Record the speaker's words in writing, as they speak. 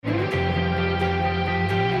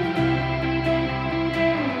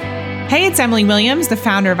Hey, it's Emily Williams, the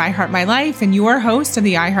founder of I Heart My Life and your host of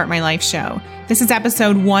the I Heart My Life show. This is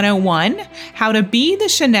episode 101, How to Be the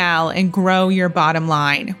Chanel and Grow Your Bottom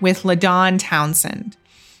Line with LaDawn Townsend.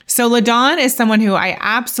 So LaDawn is someone who I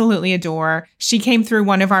absolutely adore. She came through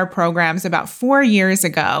one of our programs about 4 years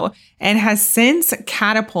ago and has since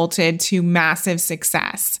catapulted to massive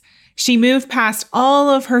success. She moved past all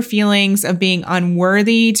of her feelings of being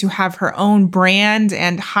unworthy to have her own brand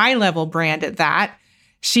and high-level brand at that.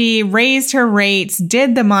 She raised her rates,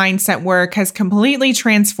 did the mindset work, has completely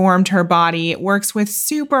transformed her body, works with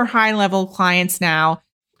super high-level clients now,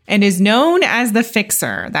 and is known as the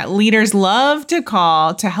fixer that leaders love to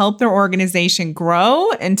call to help their organization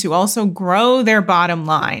grow and to also grow their bottom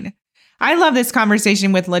line. I love this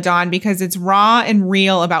conversation with LaDawn because it's raw and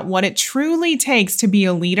real about what it truly takes to be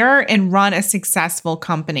a leader and run a successful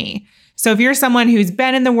company. So if you're someone who's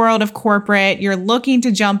been in the world of corporate, you're looking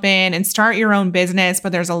to jump in and start your own business,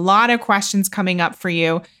 but there's a lot of questions coming up for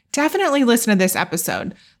you, definitely listen to this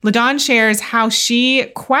episode. LaDawn shares how she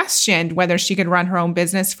questioned whether she could run her own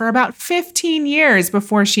business for about 15 years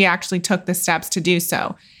before she actually took the steps to do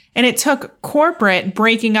so. And it took corporate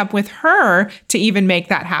breaking up with her to even make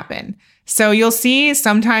that happen. So you'll see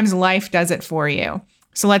sometimes life does it for you.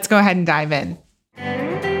 So let's go ahead and dive in.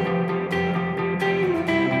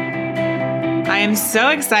 I am so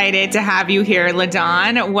excited to have you here,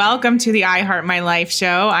 LaDawn. Welcome to the I Heart My Life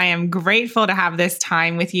show. I am grateful to have this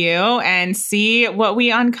time with you and see what we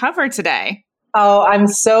uncover today. Oh, I'm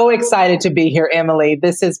so excited to be here, Emily.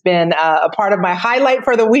 This has been a part of my highlight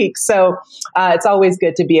for the week. So it's always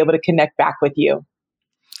good to be able to connect back with you.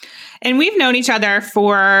 And we've known each other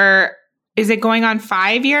for, is it going on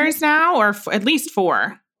 5 years now or at least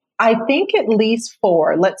 4? I think at least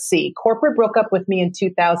 4. Let's see. Corporate broke up with me in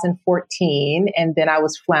 2014, and then I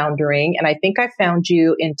was floundering. And I think I found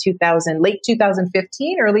you in late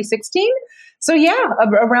 2015, early 16. So yeah,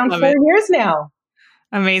 around 4 years now.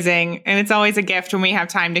 Amazing. And it's always a gift when we have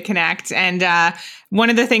time to connect. And one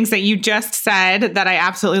of the things that you just said that I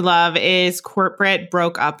absolutely love is corporate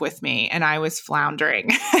broke up with me and I was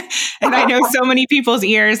floundering. And I know so many people's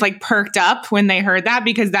ears like perked up when they heard that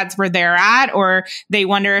because that's where they're at, or they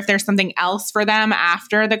wonder if there's something else for them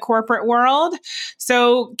after the corporate world.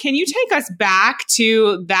 So can you take us back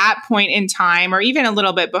to that point in time or even a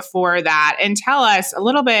little bit before that and tell us a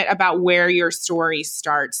little bit about where your story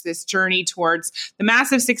starts, this journey towards the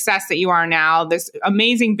massive success that you are now, this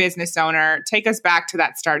amazing business owner. Take us back to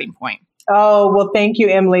that starting point. Oh, well, thank you,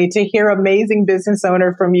 Emily. To hear amazing business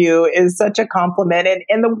owner from you is such a compliment.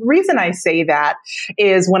 And the reason I say that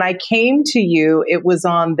is when I came to you, it was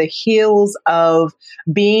on the heels of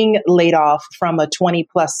being laid off from a 20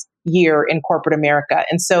 plus year in corporate America.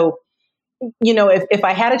 And so, you know, if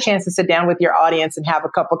I had a chance to sit down with your audience and have a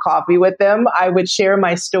cup of coffee with them, I would share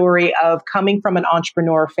my story of coming from an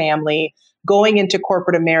entrepreneur family, going into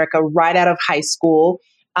corporate America right out of high school,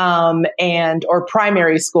 or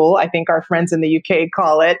primary school, I think our friends in the UK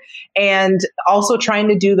call it, and also trying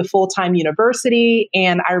to do the full-time university.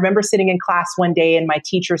 And I remember sitting in class one day and my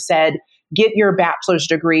teacher said, get your bachelor's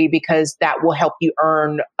degree because that will help you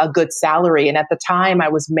earn a good salary. And at the time I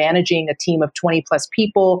was managing a team of 20 plus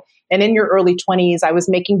people. And in your early 20s, I was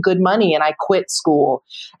making good money and I quit school.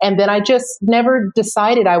 And then I just never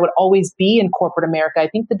decided I would always be in corporate America. I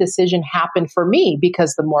think the decision happened for me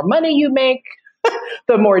because the more money you make,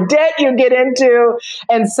 the more debt you get into.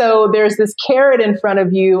 And so there's this carrot in front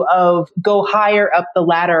of you of go higher up the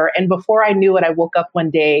ladder. And before I knew it, I woke up one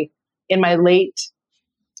day in my late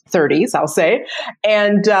 30s, I'll say,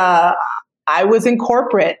 and I was in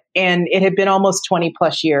corporate and it had been almost 20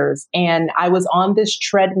 plus years. And I was on this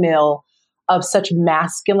treadmill of such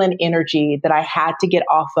masculine energy that I had to get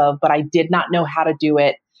off of, but I did not know how to do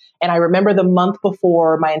it. And I remember the month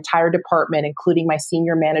before my entire department, including my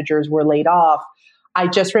senior managers, were laid off. I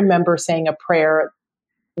just remember saying a prayer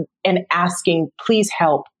and asking, please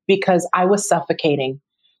help, because I was suffocating.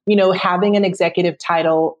 You know, having an executive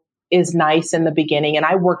title is nice in the beginning. And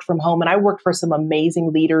I worked from home and I worked for some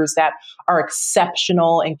amazing leaders that are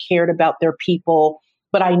exceptional and cared about their people.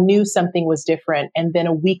 But I knew something was different. And then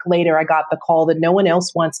a week later, I got the call that no one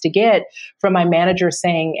else wants to get from my manager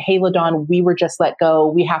saying, hey, LaDawn, we were just let go.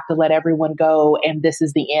 We have to let everyone go. And this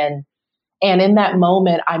is the end. And in that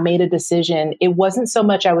moment, I made a decision. It wasn't so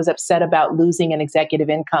much I was upset about losing an executive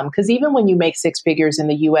income, because even when you make 6 figures in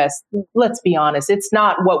the US, let's be honest, it's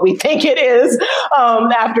not what we think it is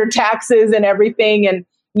after taxes and everything. And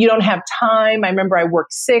you don't have time. I remember I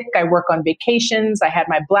worked sick. I work on vacations. I had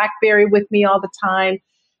my BlackBerry with me all the time.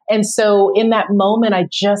 And so in that moment, I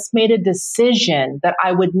just made a decision that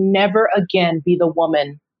I would never again be the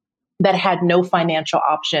woman that had no financial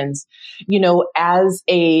options. As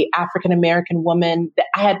a African American woman,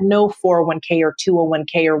 I had no 401k or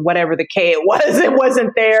 201k or whatever the K it was. It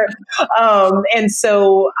wasn't there. And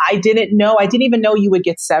so I didn't even know you would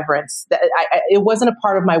get severance. It wasn't a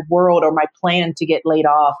part of my world or my plan to get laid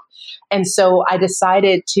off. And so I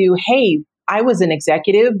decided hey, I was an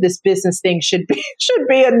executive. This business thing should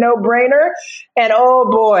be a no-brainer. And oh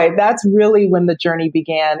boy, that's really when the journey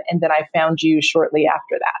began. And then I found you shortly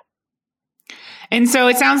after that. And so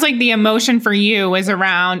it sounds like the emotion for you was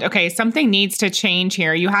around, okay, something needs to change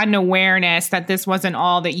here. You had an awareness that this wasn't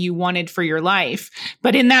all that you wanted for your life.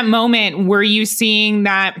 But in that moment, were you seeing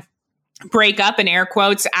that breakup in air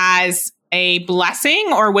quotes as a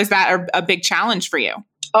blessing, or was that a big challenge for you?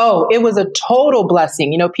 Oh, it was a total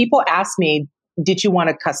blessing. People ask me, did you want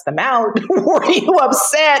to cuss them out? Were you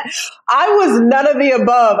upset? I was none of the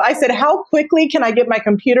above. I said, how quickly can I get my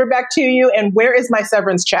computer back to you? And where is my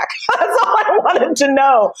severance check? That's all I wanted to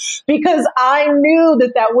know, because I knew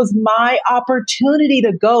that was my opportunity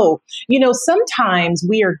to go. Sometimes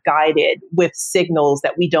we are guided with signals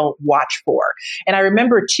that we don't watch for. And I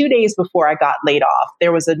remember 2 days before I got laid off,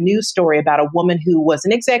 there was a news story about a woman who was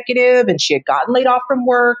an executive and she had gotten laid off from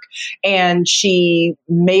work and she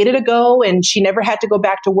made it a go and she never had to go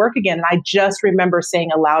back to work again. And I just remember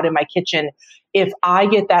saying aloud in my kitchen, if I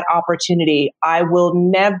get that opportunity, I will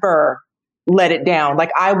never let it down.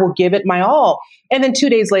 Like, I will give it my all. And then 2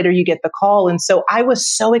 days later, you get the call. And so I was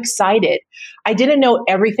so excited. I didn't know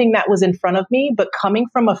everything that was in front of me, but coming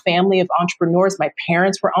from a family of entrepreneurs, my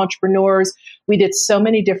parents were entrepreneurs. We did so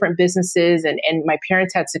many different businesses and my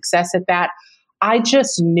parents had success at that. I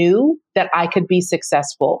just knew that I could be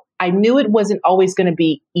successful. I knew it wasn't always going to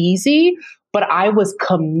be easy, but I was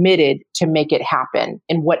committed to make it happen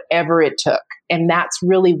in whatever it took. And that's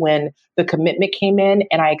really when the commitment came in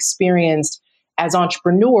and I experienced as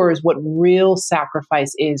entrepreneurs what real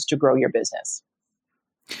sacrifice is to grow your business.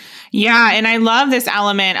 Yeah. And I love this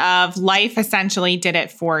element of life essentially did it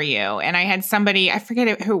for you. And I had somebody, I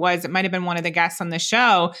forget who it was, it might've been one of the guests on the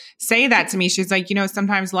show, say that to me. She's like,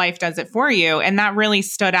 sometimes life does it for you. And that really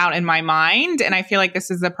stood out in my mind. And I feel like this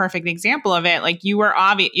is the perfect example of it. Like, you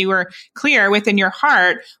were clear within your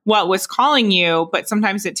heart what was calling you, but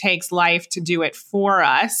sometimes it takes life to do it for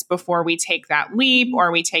us before we take that leap or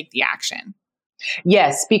we take the action.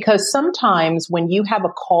 Yes, because sometimes when you have a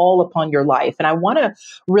call upon your life, and I want to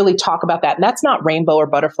really talk about that, and that's not rainbow or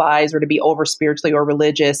butterflies or to be over spiritually or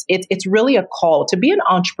religious. It's really a call to be an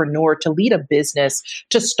entrepreneur, to lead a business,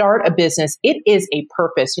 to start a business. It is a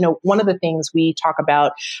purpose. One of the things we talk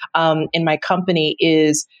about in my company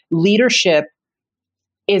is leadership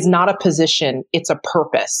is not a position, it's a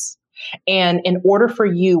purpose. And in order for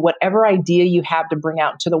you, whatever idea you have to bring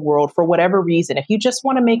out into the world, for whatever reason, if you just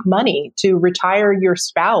want to make money to retire your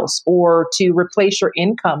spouse or to replace your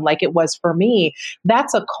income like it was for me,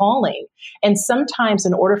 that's a calling. And sometimes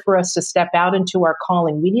in order for us to step out into our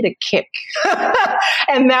calling, we need a kick.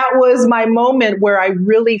 And that was my moment where I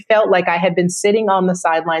really felt like I had been sitting on the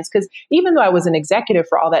sidelines, because even though I was an executive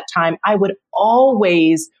for all that time, I would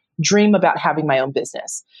always dream about having my own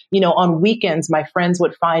business. On weekends, my friends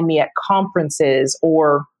would find me at conferences,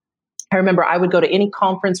 or I remember I would go to any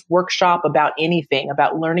conference, workshop about anything,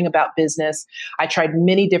 about learning about business. I tried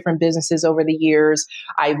many different businesses over the years.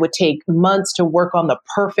 I would take months to work on the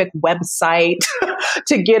perfect website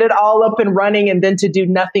to get it all up and running and then to do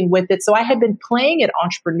nothing with it. So I had been playing at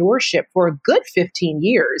entrepreneurship for a good 15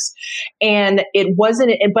 years and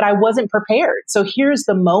but I wasn't prepared. So here's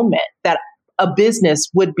the moment that a business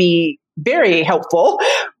would be very helpful,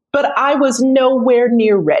 but I was nowhere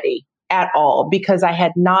near ready at all because I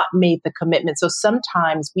had not made the commitment. So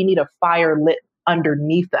sometimes we need a fire lit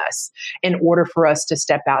underneath us in order for us to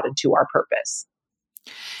step out into our purpose.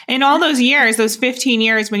 In all those years, those 15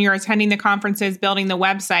 years when you're attending the conferences, building the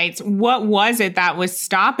websites, what was it that was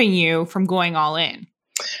stopping you from going all in?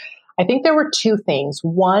 I think there were two things.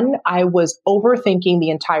 One, I was overthinking the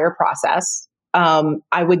entire process.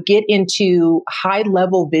 I would get into high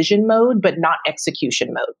level vision mode, but not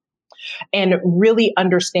execution mode. And really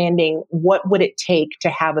understanding what would it take to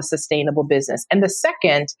have a sustainable business. And the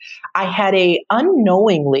second, I had a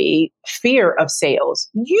unknowingly fear of sales,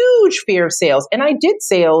 huge fear of sales. And I did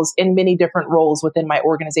sales in many different roles within my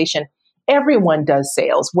organization. Everyone does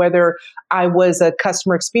sales, whether I was a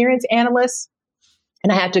customer experience analyst,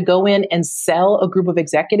 And I had to go in and sell a group of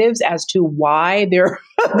executives as to why their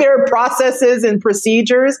processes and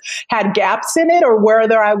procedures had gaps in it, or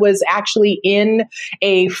whether I was actually in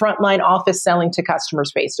a frontline office selling to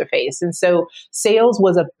customers face to face. And so sales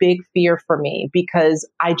was a big fear for me because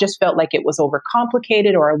I just felt like it was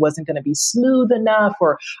overcomplicated, or I wasn't going to be smooth enough,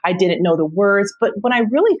 or I didn't know the words. But when I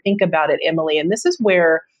really think about it, Emily, and this is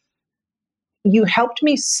where you helped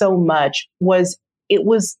me so much, it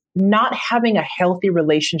was not having a healthy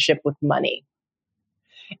relationship with money.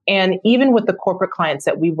 And even with the corporate clients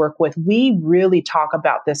that we work with, we really talk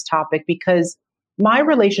about this topic because my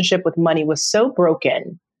relationship with money was so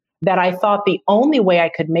broken that I thought the only way I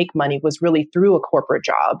could make money was really through a corporate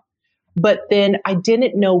job. But then I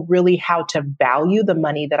didn't know really how to value the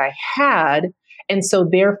money that I had. And so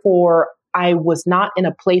therefore, I was not in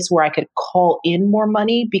a place where I could call in more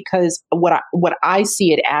money, because what I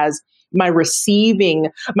see it as, my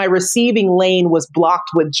receiving lane was blocked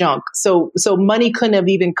with junk. So money couldn't have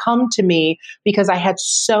even come to me because I had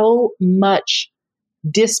so much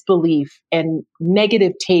disbelief and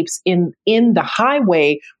negative tapes in the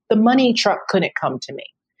highway. The money truck couldn't come to me.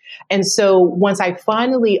 And so once I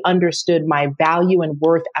finally understood my value and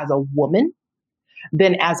worth as a woman,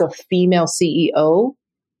 then as a female CEO,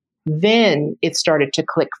 then it started to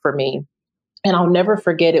click for me. And I'll never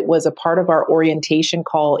forget, it was a part of our orientation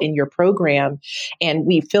call in your program. And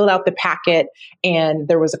we filled out the packet and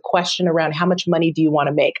there was a question around, how much money do you want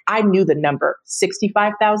to make? I knew the number,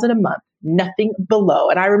 $65,000 a month, nothing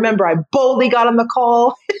below. And I remember I boldly got on the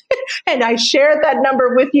call and I shared that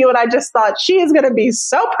number with you. And I just thought, she is going to be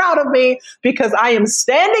so proud of me because I am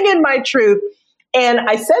standing in my truth. And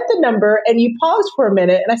I said the number and you paused for a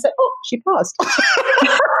minute and I said, oh, she paused.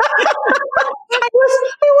 I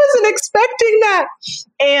wasn't expecting that.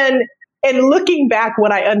 And looking back,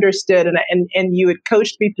 what I understood and you had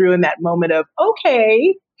coached me through in that moment of,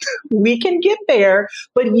 okay, we can get there,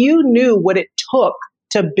 but you knew what it took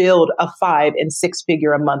to build a 5 and 6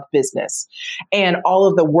 figure a month business and all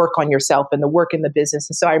of the work on yourself and the work in the business.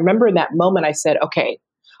 And so I remember in that moment, I said, okay,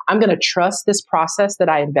 I'm going to trust this process that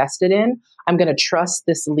I invested in. I'm going to trust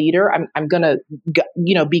this leader. I'm going to,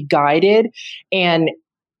 be guided, and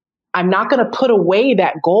I'm not going to put away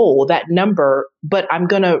that goal, that number, but I'm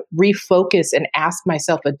going to refocus and ask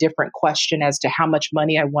myself a different question as to how much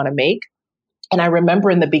money I want to make. And I remember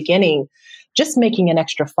in the beginning, just making an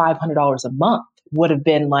extra $500 a month would have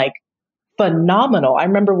been like phenomenal. I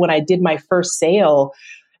remember when I did my first sale,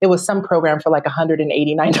 it was some program for like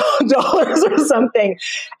 $189 or something.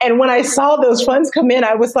 And when I saw those funds come in,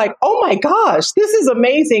 I was like, oh my gosh, this is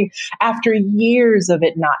amazing, after years of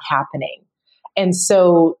it not happening. And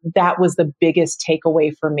so that was the biggest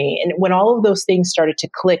takeaway for me. And when all of those things started to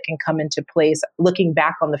click and come into place, looking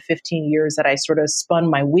back on the 15 years that I sort of spun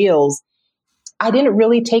my wheels, I didn't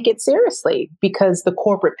really take it seriously because the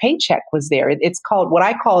corporate paycheck was there. It's called, what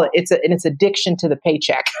I call it, it's addiction to the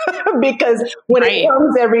paycheck because when it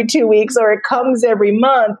comes every 2 weeks or it comes every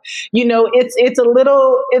month, it's a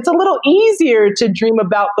little easier to dream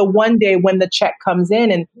about the one day when the check comes in.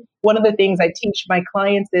 And one of the things I teach my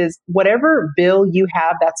clients is whatever bill you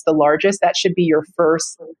have that's the largest, that should be your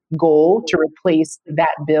first goal, to replace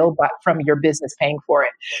that bill from your business paying for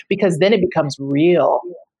it, because then it becomes real.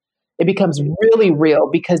 It becomes really real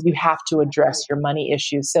because you have to address your money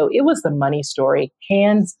issues. So it was the money story,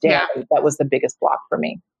 hands down. Yeah. That was the biggest block for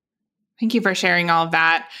me. Thank you for sharing all of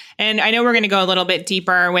that. And I know we're going to go a little bit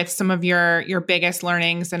deeper with some of your biggest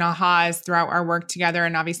learnings and ahas throughout our work together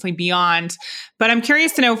and obviously beyond. But I'm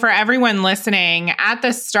curious to know, for everyone listening, at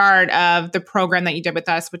the start of the program that you did with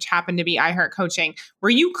us, which happened to be iHeart Coaching, were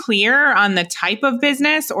you clear on the type of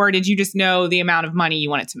business, or did you just know the amount of money you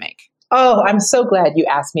wanted to make? Oh, I'm so glad you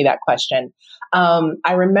asked me that question.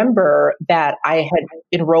 I remember that I had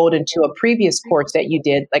enrolled into a previous course that you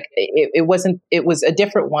did. Like it was a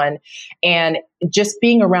different one. And just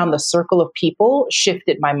being around the circle of people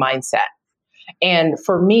shifted my mindset. And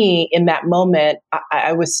for me, in that moment,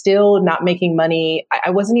 I was still not making money. I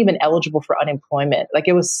wasn't even eligible for unemployment. Like,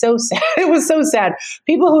 it was so sad. It was so sad.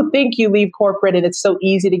 People who think you leave corporate and it's so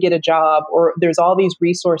easy to get a job or there's all these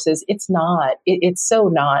resources. It's not. It's so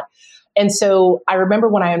not. And so I remember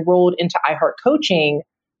when I enrolled into iHeart Coaching,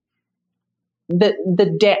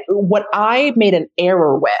 what I made an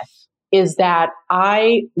error with is that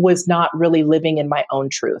I was not really living in my own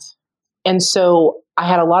truth. And so I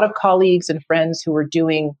had a lot of colleagues and friends who were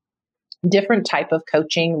doing different type of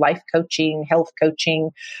coaching, life coaching, health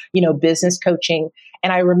coaching, business coaching.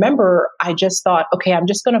 And I remember I just thought, okay, I'm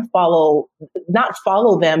just going to not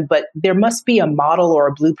follow them, but there must be a model or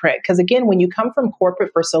a blueprint. Because again, when you come from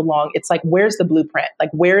corporate for so long, it's like, where's the blueprint? Like,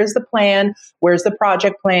 where is the plan? Where's the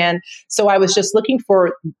project plan? So I was just looking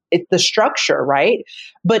for the structure, right?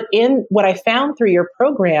 But in what I found through your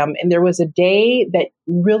program, and there was a day that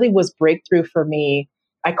really was breakthrough for me.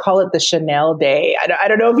 I call it the Chanel day. I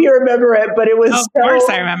don't know if you remember it, but it was Of course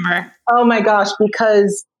I remember. Oh my gosh,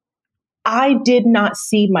 because I did not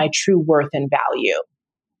see my true worth and value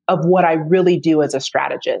of what I really do as a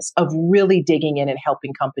strategist, of really digging in and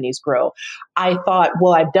helping companies grow. I thought,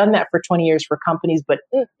 well, I've done that for 20 years for companies, but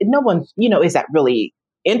no one, is that really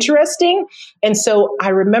interesting? And so I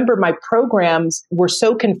remember my programs were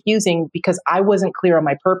so confusing because I wasn't clear on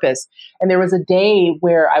my purpose. And there was a day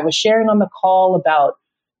where I was sharing on the call about,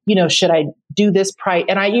 should I do this price?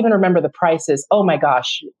 And I even remember the prices. Oh my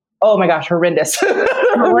gosh, horrendous.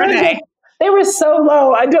 Horrendous. They were so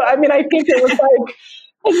low. I think it was like,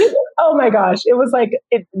 oh my gosh, it was like,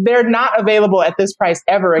 they're not available at this price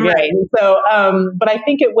ever again. Right. So, but I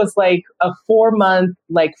think it was like a 4-month,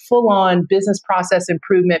 like full on business process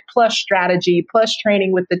improvement plus strategy, plus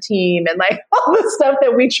training with the team and like all the stuff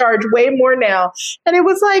that we charge way more now. And it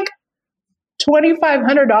was like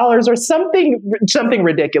 $2,500 or something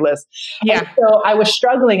ridiculous. Yeah. And so I was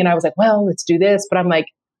struggling and I was like, well, let's do this. But I'm like,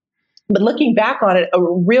 but looking back on it, a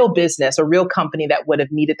real business, a real company that would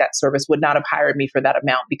have needed that service would not have hired me for that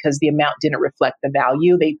amount because the amount didn't reflect the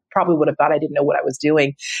value. They probably would have thought I didn't know what I was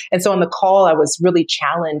doing. And so on the call, I was really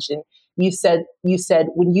challenged. And you said,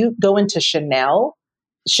 when you go into Chanel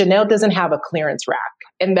doesn't have a clearance rack.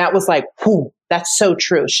 And that was like, whew, that's so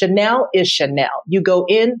true. Chanel is Chanel. You go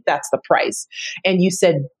in, that's the price. And you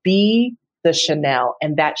said, be the Chanel.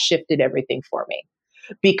 And that shifted everything for me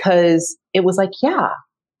because it was like, yeah,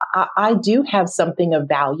 I do have something of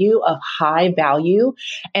value, of high value,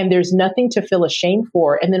 and there's nothing to feel ashamed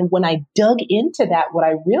for. And then when I dug into that, what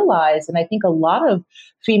I realized, and I think a lot of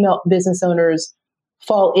female business owners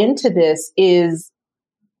fall into this, is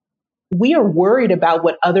we are worried about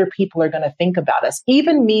what other people are going to think about us.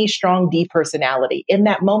 Even me, strong D personality. In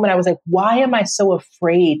that moment, I was like, why am I so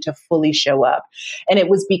afraid to fully show up? And it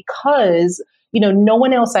was because no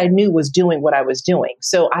one else I knew was doing what I was doing.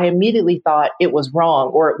 So I immediately thought it was wrong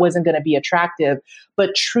or it wasn't going to be attractive.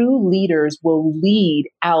 But true leaders will lead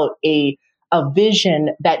out a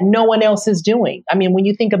vision that no one else is doing. I mean, when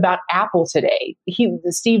you think about Apple today,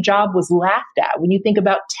 Steve Jobs was laughed at. When you think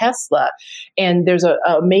about Tesla, and there's an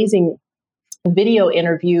amazing video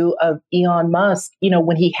interview of Elon Musk,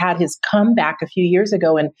 when he had his comeback a few years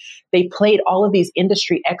ago, and they played all of these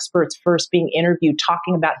industry experts first being interviewed,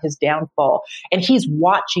 talking about his downfall. And he's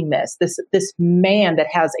watching this man that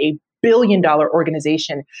has a $1 billion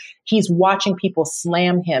organization. He's watching people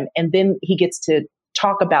slam him. And then he gets to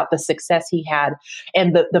talk about the success he had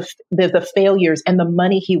and the failures and the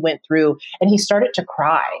money he went through. And he started to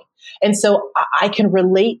cry. And so I can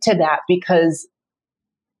relate to that because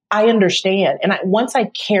I understand. And once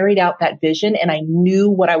I carried out that vision and I knew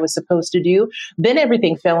what I was supposed to do, then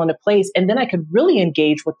everything fell into place. And then I could really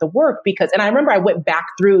engage with the work and I remember I went back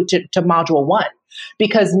through to module 1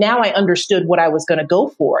 because now I understood what I was going to go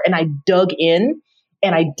for. And I dug in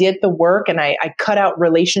and I did the work and I cut out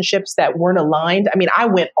relationships that weren't aligned. I mean, I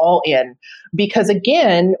went all in because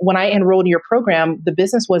again, when I enrolled in your program, the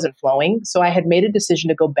business wasn't flowing. So I had made a decision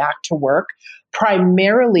to go back to work,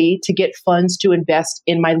 primarily to get funds to invest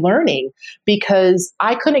in my learning because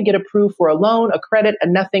I couldn't get approved for a loan, a credit, a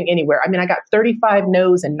nothing anywhere. I mean, I got 35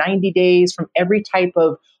 no's in 90 days from every type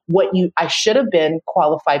of what I should have been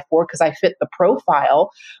qualified for because I fit the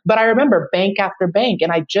profile. But I remember bank after bank,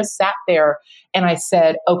 and I just sat there and I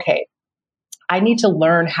said, okay, I need to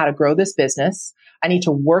learn how to grow this business. I need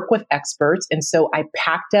to work with experts. And so I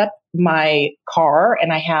packed up my car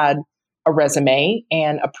and I had a resume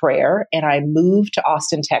and a prayer, and I moved to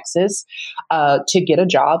Austin, Texas, to get a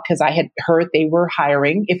job because I had heard they were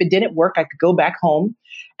hiring. If it didn't work, I could go back home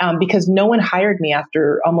because no one hired me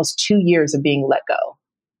after almost 2 years of being let go.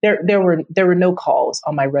 There were no calls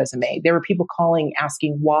on my resume. There were people calling,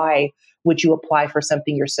 asking, why would you apply for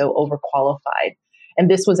something you're so overqualified? And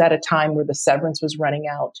this was at a time where the severance was running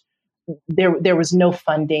out. There was no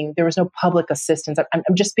funding. There was no public assistance.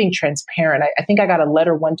 I'm just being transparent. I think I got a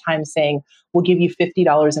letter one time saying, we'll give you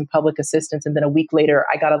 $50 in public assistance. And then a week later,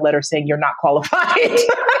 I got a letter saying, you're not qualified.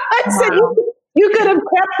 I said, you could have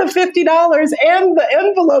kept the $50 and the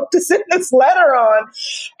envelope to send this letter on.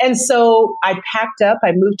 And so I packed up.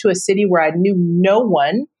 I moved to a city where I knew no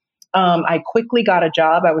one. I quickly got a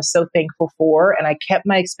job I was so thankful for, and I kept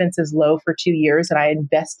my expenses low for 2 years. And I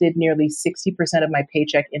invested nearly 60% of my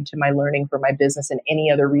paycheck into my learning for my business and any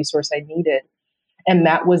other resource I needed. And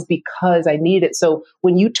that was because I needed it. So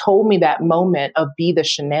when you told me that moment of be the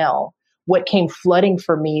Chanel, what came flooding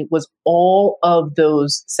for me was all of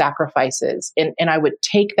those sacrifices. And I would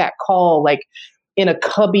take that call like in a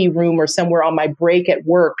cubby room or somewhere on my break at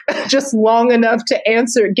work, just long enough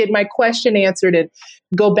to get my question answered and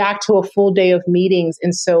go back to a full day of meetings.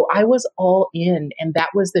 And so I was all in, and that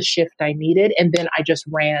was the shift I needed. And then I just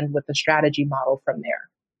ran with the strategy model from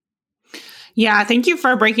there. Yeah, thank you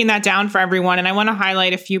for breaking that down for everyone. And I want to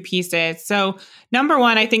highlight a few pieces. So number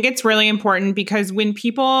one, I think it's really important because when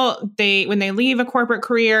people, when they leave a corporate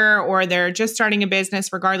career or they're just starting a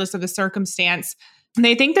business, regardless of the circumstance,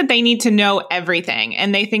 they think that they need to know everything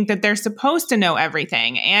and they think that they're supposed to know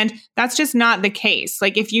everything. And that's just not the case.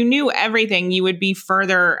 Like if you knew everything, you would be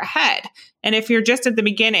further ahead. And if you're just at the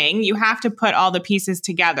beginning, you have to put all the pieces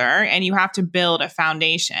together and you have to build a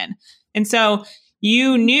foundation. And so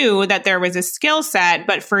you knew that there was a skill set,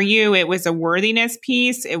 but for you, it was a worthiness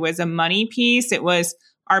piece. It was a money piece. It was,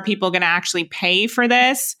 are people going to actually pay for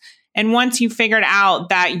this? And once you figured out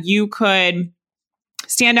that you could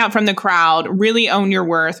stand out from the crowd, really own your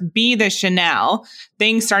worth, be the Chanel,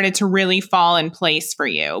 things started to really fall in place for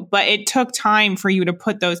you. But it took time for you to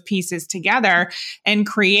put those pieces together and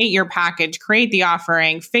create your package, create the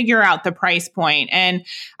offering, figure out the price point. And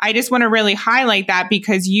I just want to really highlight that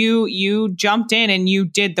because you jumped in and you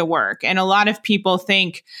did the work. And a lot of people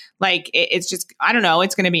think like it's just, I don't know,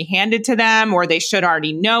 it's going to be handed to them or they should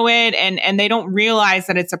already know it. And they don't realize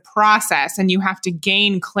that it's a process and you have to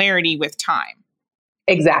gain clarity with time.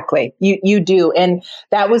 Exactly. You do. And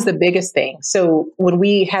that was the biggest thing. So when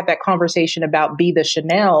we had that conversation about be the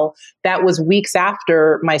Chanel, that was weeks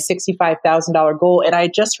after my $65,000 goal. And I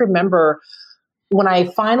just remember when I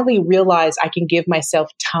finally realized I can give myself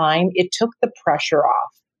time, it took the pressure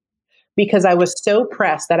off because I was so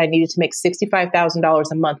pressed that I needed to make $65,000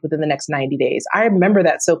 a month within the next 90 days. I remember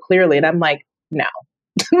that so clearly. And I'm like, no,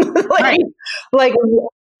 Right. like,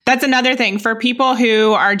 That's another thing for people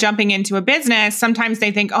who are jumping into a business. Sometimes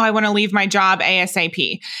they think, oh, I want to leave my job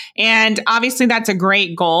ASAP. And obviously that's a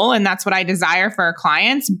great goal. And that's what I desire for our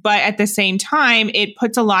clients. But at the same time, it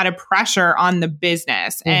puts a lot of pressure on the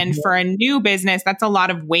business. Mm-hmm. And for a new business, that's a lot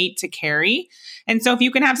of weight to carry. And so if you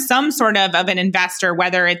can have some sort of an investor,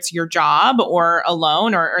 whether it's your job or a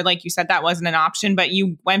loan, or like you said, that wasn't an option, but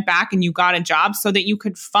you went back and you got a job so that you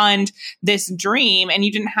could fund this dream and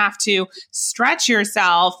you didn't have to stretch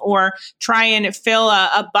yourself or try and fill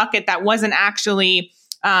a bucket that wasn't actually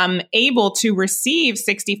able to receive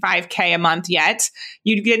 $65K a month yet.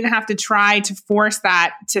 You didn't have to try to force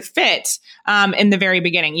that to fit in the very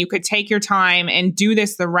beginning. You could take your time and do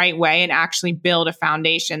this the right way and actually build a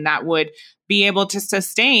foundation that would be able to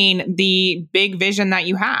sustain the big vision that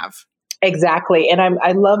you have. Exactly. And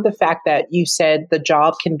I love the fact that you said the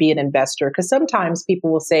job can be an investor, because sometimes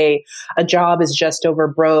people will say a job is just over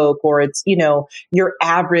broke or it's, you're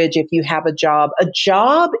average if you have a job. A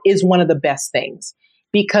job is one of the best things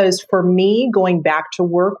because for me, going back to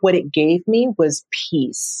work, what it gave me was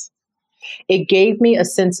peace. It gave me a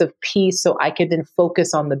sense of peace so I could then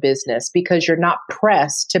focus on the business because you're not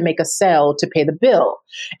pressed to make a sale to pay the bill.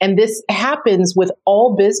 And this happens with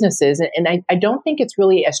all businesses. And I don't think it's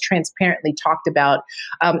really as transparently talked about,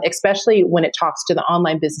 especially when it talks to the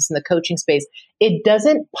online business and the coaching space. It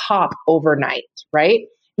doesn't pop overnight, right?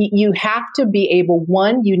 You have to be able,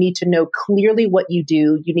 one, you need to know clearly what you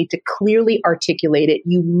do. You need to clearly articulate it.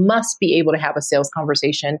 You must be able to have a sales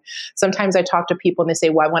conversation. Sometimes I talk to people and they say,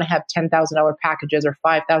 well, I want to have $10,000 packages or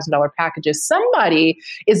 $5,000 packages. Somebody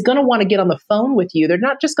is going to want to get on the phone with you. They're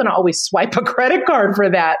not just going to always swipe a credit card for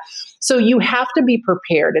that. So you have to be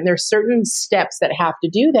prepared. And there's certain steps that have to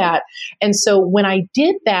do that. And so when I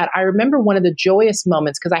did that, I remember one of the joyous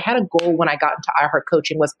moments, because I had a goal when I got into iHeart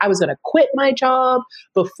Coaching was I was going to quit my job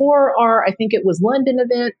before our, I think it was London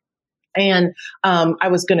event. And I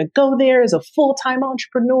was going to go there as a full-time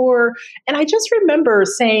entrepreneur. And I just remember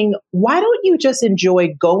saying, why don't you just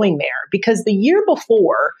enjoy going there? Because the year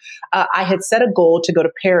before, I had set a goal to go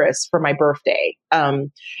to Paris for my birthday.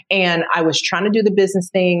 And I was trying to do the business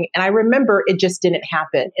thing. And I remember it just didn't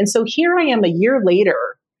happen. And so here I am a year later.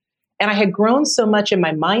 And I had grown so much in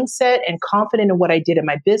my mindset and confident in what I did in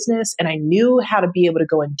my business. And I knew how to be able to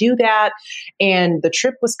go and do that. And the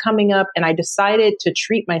trip was coming up and I decided to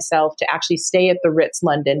treat myself to actually stay at the Ritz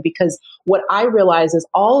London, because what I realized is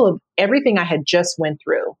everything I had just went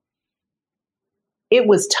through, it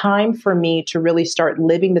was time for me to really start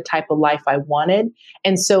living the type of life I wanted.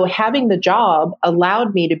 And so having the job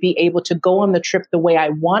allowed me to be able to go on the trip the way I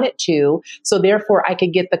wanted to. So therefore I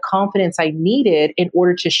could get the confidence I needed in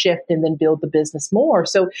order to shift and then build the business more.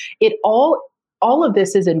 So it all of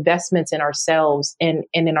this is investments in ourselves and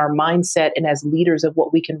in our mindset and as leaders of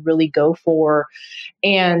what we can really go for.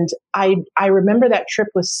 And I remember that trip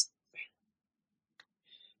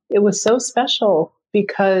it was so special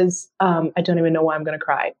because I don't even know why I'm going to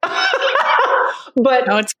cry. But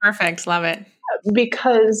oh, it's perfect. Love it.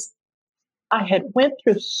 Because I had went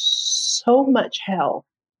through so much hell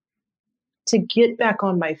to get back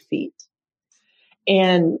on my feet.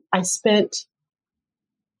 And I spent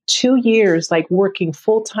 2 years like working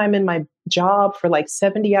full time in my job for like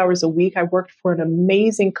 70 hours a week. I worked for an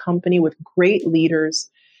amazing company with great leaders.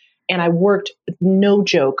 And I worked, no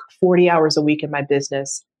joke, 40 hours a week in my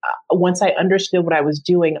business. Once I understood what I was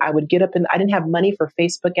doing, I would get up I didn't have money for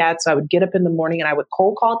Facebook ads. So I would get up in the morning and I would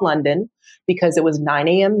cold call London because it was 9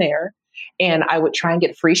 a.m. there. And I would try and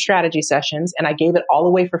get free strategy sessions. And I gave it all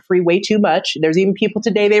away for free, way too much. There's even people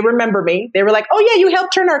today, they remember me. They were like, oh yeah, you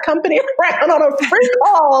helped turn our company around on a free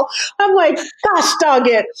call. I'm like, gosh, dog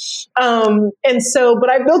it. But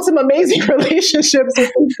I built some amazing relationships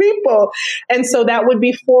with these people. And so that would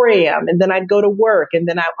be 4 a.m. And then I'd go to work. And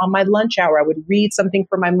then on my lunch hour, I would read something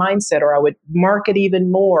for my mindset, or I would market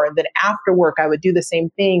even more. And then after work, I would do the same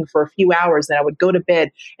thing for a few hours. Then I would go to bed,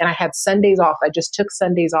 and I had Sundays off. I just took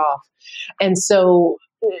Sundays off. And so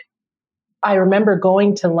I remember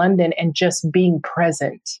going to London and just being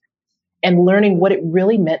present and learning what it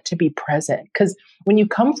really meant to be present. Because when you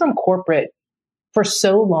come from corporate for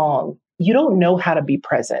so long, you don't know how to be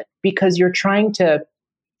present because you're trying to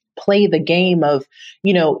play the game of,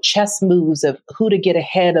 chess moves of who to get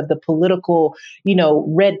ahead of the political,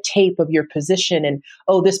 red tape of your position. And,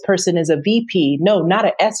 oh, this person is a VP. No, not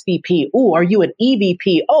an SVP. Oh, are you an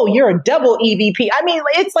EVP? Oh, you're a double EVP. I mean,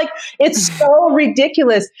 it's so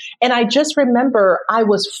ridiculous. And I just remember I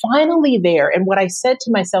was finally there. And what I said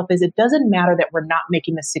to myself is, it doesn't matter that we're not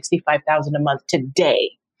making the $65,000 a month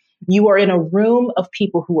today. You are in a room of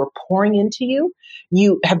people who are pouring into you.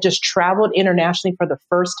 You have just traveled internationally for the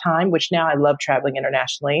first time, which now I love traveling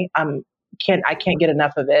internationally. I can't get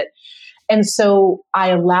enough of it. And so I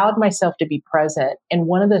allowed myself to be present. And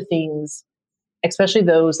one of the things, especially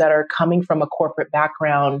those that are coming from a corporate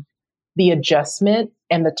background, the adjustment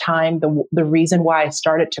and the time, the reason why I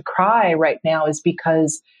started to cry right now is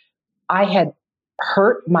because I had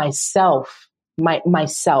hurt myself, my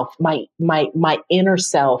inner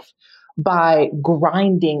self, by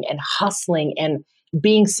grinding and hustling and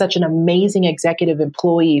being such an amazing executive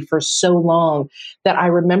employee for so long that I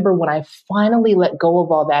remember when I finally let go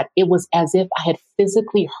of all that, it was as if I had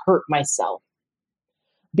physically hurt myself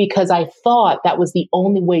because I thought that was the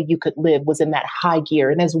only way you could live was in that high gear.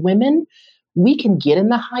 And as women, we can get in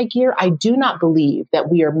the high gear. I do not believe that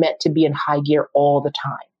we are meant to be in high gear all the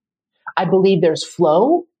time. I believe there's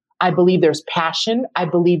flow. I believe there's passion. I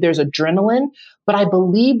believe there's adrenaline, but I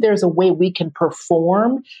believe there's a way we can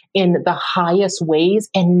perform in the highest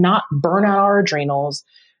ways and not burn out our adrenals,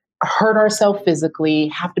 hurt ourselves physically,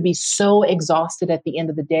 have to be so exhausted at the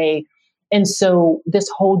end of the day. And so this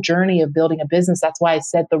whole journey of building a business, that's why I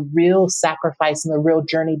said the real sacrifice and the real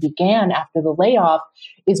journey began after the layoff,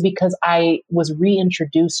 is because I was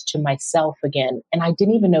reintroduced to myself again. And I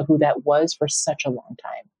didn't even know who that was for such a long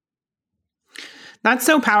time. That's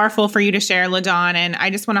so powerful for you to share, LaDawn. And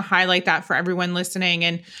I just want to highlight that for everyone listening.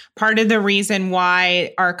 And part of the reason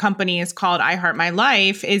why our company is called I Heart My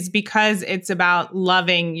Life is because it's about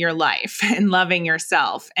loving your life and loving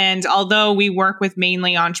yourself. And although we work with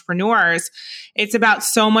mainly entrepreneurs, it's about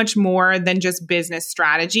so much more than just business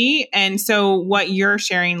strategy. And so what you're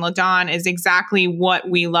sharing, LaDawn, is exactly what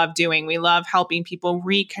we love doing. We love helping people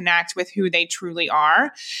reconnect with who they truly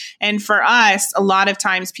are. And for us, a lot of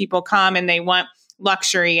times people come and they want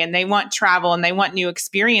luxury and they want travel and they want new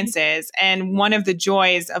experiences. And one of the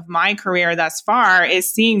joys of my career thus far is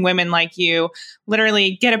seeing women like you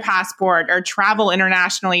literally get a passport or travel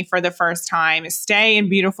internationally for the first time, stay in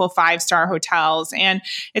beautiful 5-star hotels. And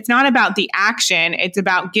it's not about the action. It's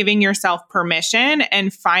about giving yourself permission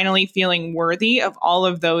and finally feeling worthy of all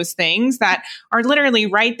of those things that are literally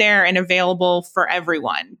right there and available for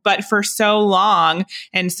everyone. But for so long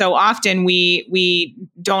and so often we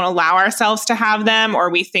don't allow ourselves to have them, or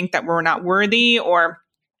we think that we're not worthy, or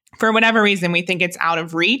for whatever reason, we think it's out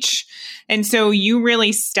of reach. And so you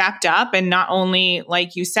really stepped up, and not only,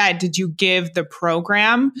 like you said, did you give the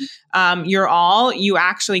program your all, you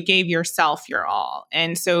actually gave yourself your all.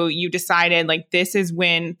 And so you decided, like, this is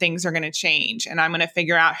when things are going to change, and I'm going to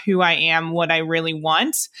figure out who I am, what I really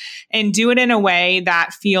want, and do it in a way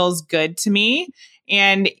that feels good to me.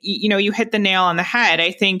 And, you hit the nail on the head.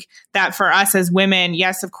 I think that for us as women,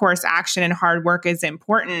 yes, of course, action and hard work is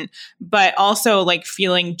important, but also like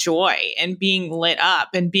feeling joy and being lit up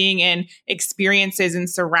and being in experiences and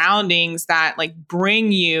surroundings that like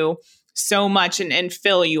bring you so much and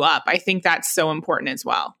fill you up. I think that's so important as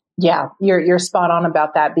well. Yeah, you're spot on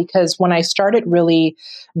about that, because when I started really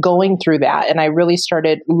going through that and I really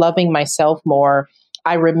started loving myself more,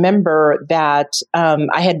 I remember that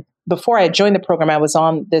before I had joined the program, I was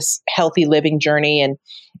on this healthy living journey,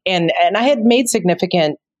 and I had made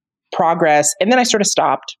significant progress, and then I sort of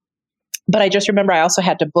stopped. But I just remember I also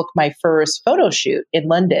had to book my first photo shoot in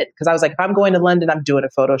London, because I was like, if I'm going to London, I'm doing a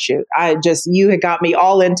photo shoot. You had got me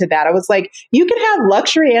all into that. I was like, you can have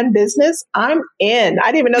luxury and business. I'm in.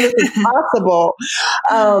 I didn't even know this was possible.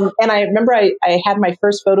 And I remember I had my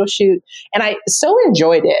first photo shoot, and I so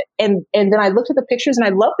enjoyed it. And then I looked at the pictures, and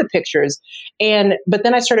I loved the pictures. But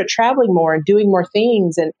then I started traveling more and doing more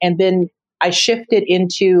things. And then I shifted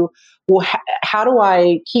into, well, how do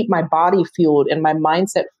I keep my body fueled and my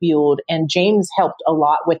mindset fueled? And James helped a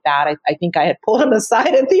lot with that. I think I had pulled him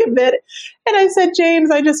aside at the event, and I said,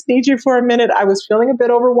 James, I just need you for a minute. I was feeling a bit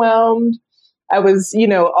overwhelmed. I was,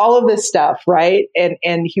 all of this stuff, right? And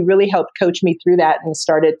he really helped coach me through that and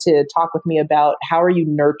started to talk with me about, how are you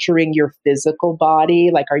nurturing your physical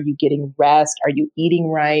body? Like, are you getting rest? Are you eating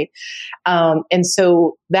right? And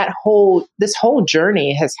so this whole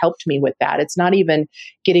journey has helped me with that. It's not even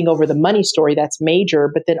getting over the money story, that's major,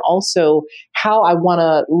 but then also how I want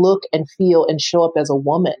to look and feel and show up as a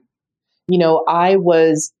woman. I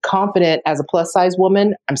was confident as a plus size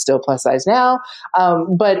woman. I'm still plus size now.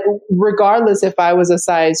 But regardless if I was a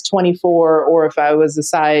size 24 or if I was a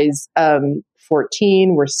size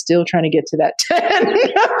 14, we're still trying to get to that 10.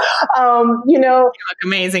 You look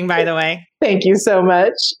amazing, by the way. Thank you so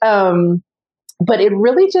much. But it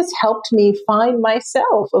really just helped me find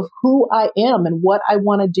myself of who I am and what I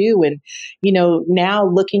want to do. And, now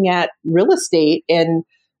looking at real estate and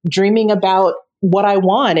dreaming about what I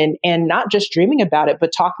want, and not just dreaming about it,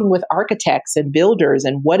 but talking with architects and builders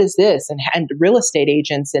and what is this, and real estate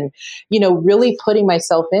agents, and, really putting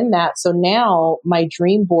myself in that. So now my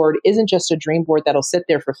dream board isn't just a dream board that'll sit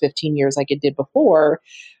there for 15 years like it did before.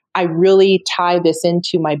 I really tie this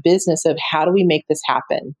into my business of, how do we make this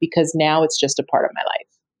happen? Because now it's just a part of my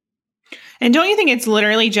life. And don't you think it's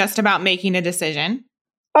literally just about making a decision?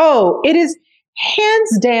 Oh, it is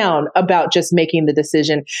hands down about just making the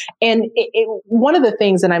decision. And one of the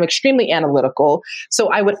things, and I'm extremely analytical, so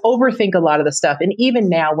I would overthink a lot of the stuff. And even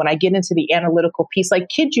now, when I get into the analytical piece, like,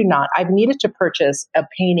 kid you not, I've needed to purchase a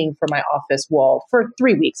painting for my office wall for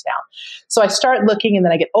 3 weeks now. So I start looking, and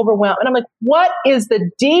then I get overwhelmed, and I'm like, what is the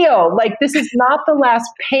deal? Like, this is not the last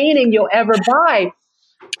painting you'll ever buy.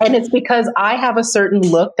 And it's because I have a certain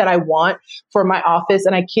look that I want for my office.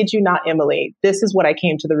 And I kid you not, Emily, this is what I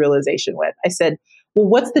came to the realization with. I said, well,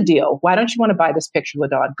 what's the deal? Why don't you want to buy this picture,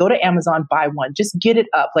 LaDawn? Go to Amazon, buy one, just get it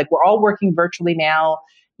up. Like, we're all working virtually now.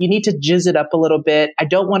 You need to jizz it up a little bit. I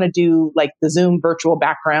don't want to do like the Zoom virtual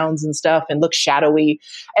backgrounds and stuff and look shadowy.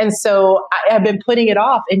 And so I've been putting it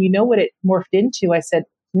off. And you know what it morphed into? I said,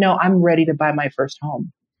 no, I'm ready to buy my first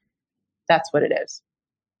home. That's what it is.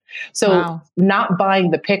 So wow. Not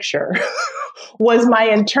buying the picture was my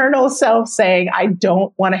internal self saying, I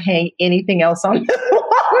don't want to hang anything else on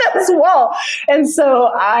this wall. And so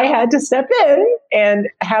I had to step in and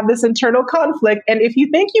have this internal conflict. And if you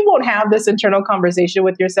think you won't have this internal conversation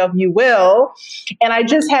with yourself, you will. And I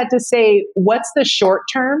just had to say, what's the short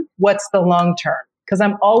term? What's the long term? Because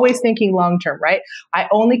I'm always thinking long term, right? I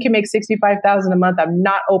only can make $65,000 a month. I'm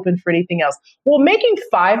not open for anything else. Well, making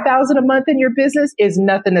 $5,000 a month in your business is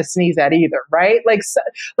nothing to sneeze at either, right? Like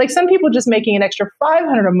some people just making an extra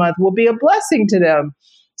 $500 a month will be a blessing to them.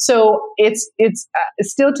 So it's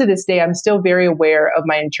still to this day, I'm still very aware of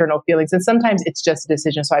my internal feelings, and sometimes it's just a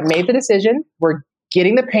decision. So I made the decision. We're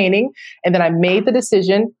getting the painting, and then I made the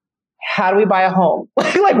decision. How do we buy a home?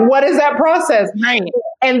 Like, what is that process? Right.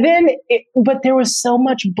 And then, but there was so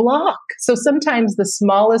much block. So sometimes the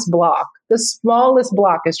smallest block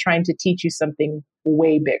is trying to teach you something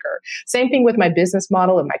way bigger. Same thing with my business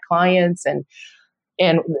model and my clients and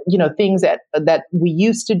things that we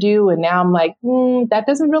used to do. And now I'm like, that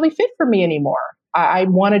doesn't really fit for me anymore. I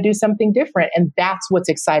want to do something different. And that's what's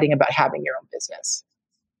exciting about having your own business.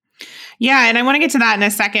 Yeah, and I want to get to that in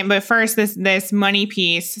a second, but first this money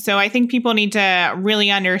piece. So I think people need to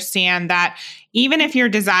really understand that even if your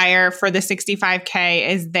desire for the 65K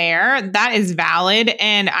is there, that is valid.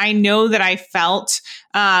 And I know that I felt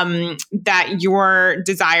that your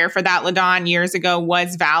desire for that, LaDawn, years ago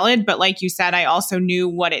was valid. But like you said, I also knew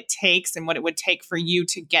what it takes and what it would take for you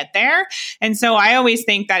to get there. And so I always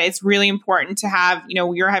think that it's really important to have,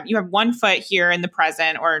 you have one foot here in the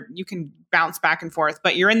present, or you can bounce back and forth,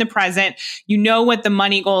 but you're in the present. You know what the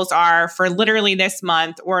money goals are for literally this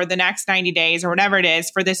month or the next 90 days or whatever it is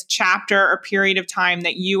for this chapter or period of time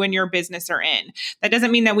that you and your business are in. That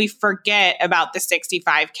doesn't mean that we forget about the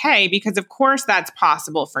 65K, because of course that's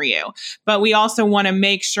possible for you. But we also want to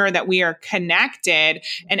make sure that we are connected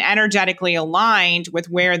and energetically aligned with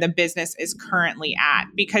where the business is currently at.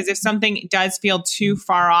 Because if something does feel too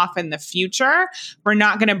far off in the future, we're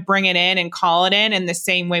not going to bring it in call it in the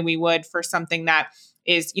same way we would for something that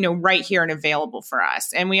is, right here and available for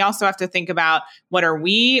us. And we also have to think about what do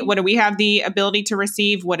we have the ability to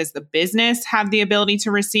receive? What does the business have the ability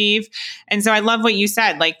to receive? And so I love what you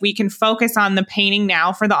said, like we can focus on the painting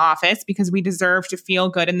now for the office because we deserve to feel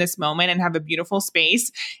good in this moment and have a beautiful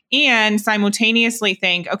space, and simultaneously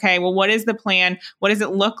think, okay, well, what is the plan? What does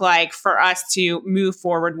it look like for us to move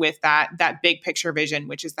forward with that big picture vision,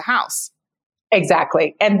 which is the house?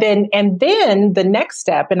 Exactly. And then the next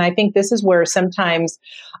step, and I think this is where sometimes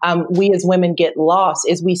we as women get lost,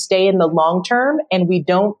 is we stay in the long term and we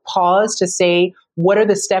don't pause to say, what are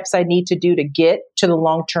the steps I need to do to get to the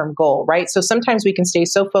long-term goal, right? So sometimes we can stay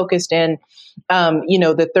so focused in,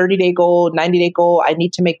 the 30-day goal, 90-day goal. I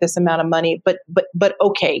need to make this amount of money, but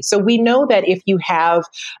okay. So we know that if you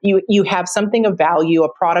have something of value,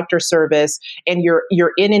 a product or service, and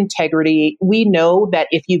you're in integrity, we know that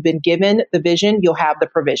if you've been given the vision, you'll have the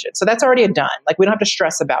provision. So that's already a done. Like we don't have to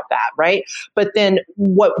stress about that, right? But then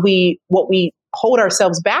what we hold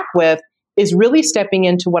ourselves back with is really stepping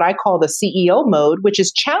into what I call the CEO mode, which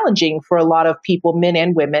is challenging for a lot of people, men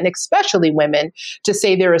and women, especially women, to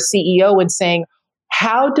say they're a CEO and saying,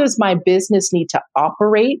 how does my business need to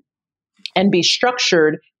operate and be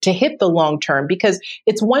structured to hit the long term? Because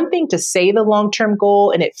it's one thing to say the long term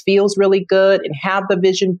goal and it feels really good and have the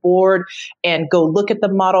vision board and go look at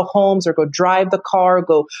the model homes or go drive the car,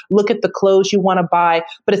 go look at the clothes you want to buy.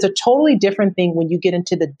 But it's a totally different thing when you get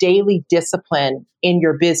into the daily discipline in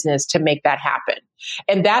your business to make that happen.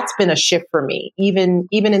 And that's been a shift for me, even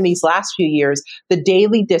in these last few years, the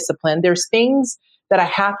daily discipline. There's things that I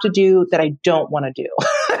have to do that I don't want to do.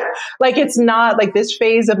 Like it's not like this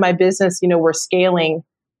phase of my business, we're scaling,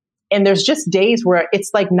 and there's just days where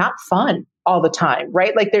it's like not fun all the time,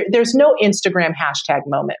 right? Like there's no Instagram hashtag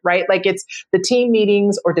moment, right? Like it's the team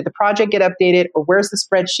meetings, or did the project get updated, or where's the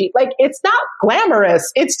spreadsheet? Like it's not glamorous.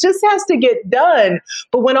 It just has to get done.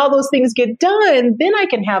 But when all those things get done, then I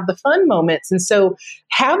can have the fun moments. And so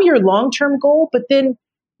have your long-term goal, but then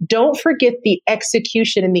don't forget the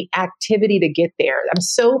execution and the activity to get there. I'm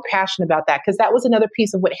so passionate about that because that was another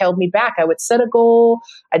piece of what held me back. I would set a goal,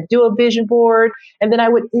 I'd do a vision board, and then I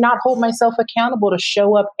would not hold myself accountable to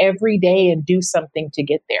show up every day and do something to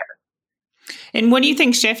get there. And what do you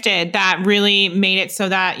think shifted that really made it so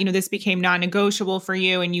that, this became non-negotiable for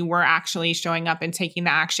you and you were actually showing up and taking the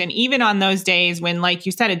action, even on those days when, like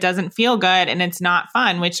you said, it doesn't feel good and it's not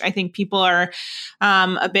fun, which I think people are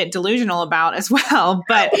a bit delusional about as well.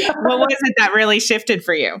 But what was it that really shifted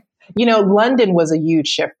for you? London was a huge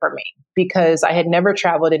shift for me because I had never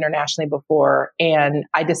traveled internationally before, and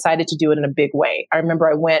I decided to do it in a big way. I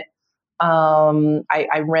remember I went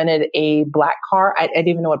I rented a black car. I didn't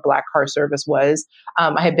even know what black car service was.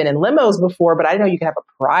 I had been in limos before, but I didn't know you could have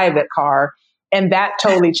a private car. And that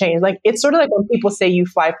totally changed. Like, it's sort of like when people say you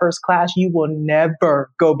fly first class, you will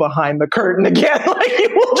never go behind the curtain again. Like you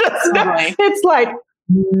will just, it's like,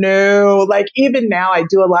 no, like even now I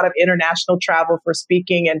do a lot of international travel for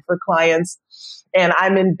speaking and for clients. And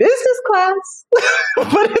I'm in business class,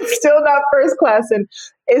 but it's still not first class. And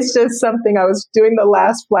it's just something. I was doing the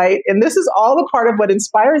last flight, and this is all a part of what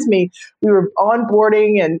inspires me. We were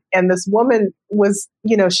onboarding, and this woman was,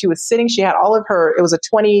 she was sitting, she had all of her, it was a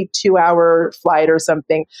 22-hour flight or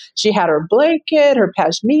something. She had her blanket, her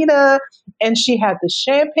pashmina, and she had the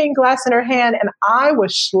champagne glass in her hand. And I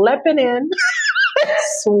was schlepping in,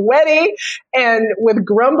 sweaty and with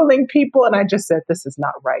grumbling people. And I just said, this is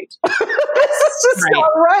not right. This is just not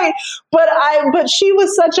right. But she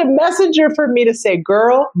was such a messenger for me to say,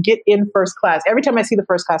 girl, get in first class. Every time I see the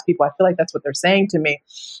first class people, I feel like that's what they're saying to me.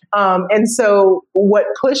 And so what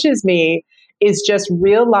pushes me is just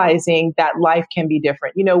realizing that life can be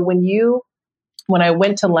different. When I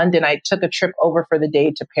went to London, I took a trip over for the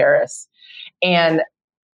day to Paris. And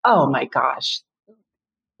Oh my gosh.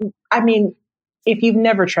 I mean, if you've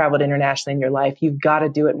never traveled internationally in your life, you've got to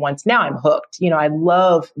do it once. Now I'm hooked. I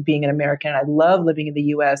love being an American. I love living in the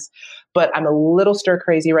US, but I'm a little stir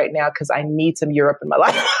crazy right now because I need some Europe in my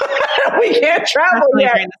life. We can't travel Definitely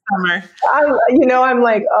yet. during the summer. I'm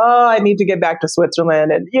like, oh, I need to get back to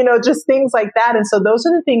Switzerland and, just things like that. And so those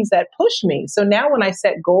are the things that push me. So now when I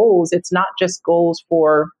set goals, it's not just goals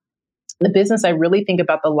for the business. I really think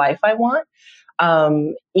about the life I want.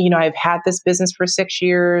 I've had this business for 6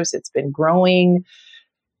 years. It's been growing,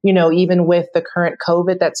 even with the current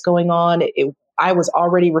COVID that's going on. I was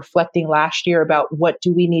already reflecting last year about what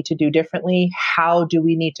do we need to do differently? How do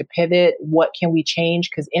we need to pivot? What can we change?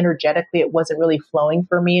 Because energetically, it wasn't really flowing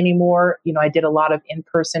for me anymore. I did a lot of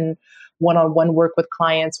in-person one-on-one work with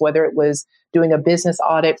clients, whether it was doing a business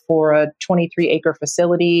audit for a 23-acre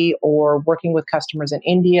facility or working with customers in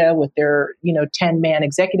India with their, 10-man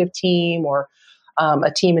executive team or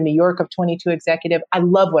a team in New York of 22 executive. I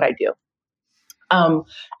love what I do. And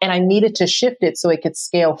I needed to shift it so it could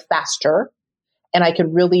scale faster and I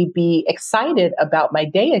could really be excited about my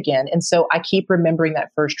day again. And so I keep remembering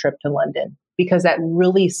that first trip to London because that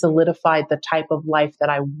really solidified the type of life that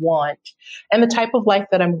I want and the type of life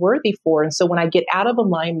that I'm worthy for. And so when I get out of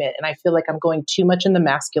alignment and I feel like I'm going too much in the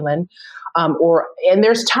masculine, and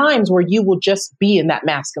there's times where you will just be in that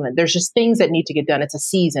masculine. There's just things that need to get done. It's a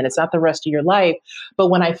season. It's not the rest of your life. But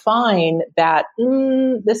when I find that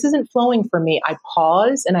this isn't flowing for me, I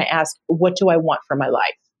pause and I ask, what do I want for my life?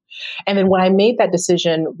 And then when I made that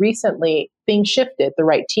decision recently, things shifted. The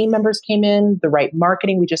right team members came in, the right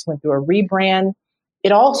marketing. We just went through a rebrand.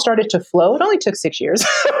 It all started to flow. It only took 6 years,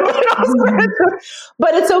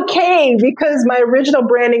 but it's okay because my original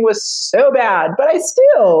branding was so bad, but I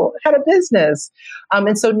still had a business.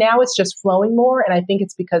 And so now it's just flowing more. And I think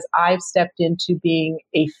it's because I've stepped into being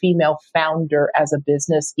a female founder as a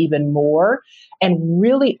business even more and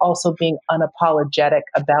really also being unapologetic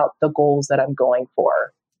about the goals that I'm going for.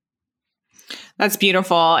 That's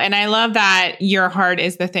beautiful. And I love that your heart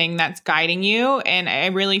is the thing that's guiding you. And I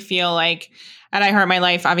really feel like at I Heart My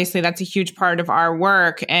Life, obviously that's a huge part of our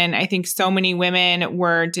work. And I think so many women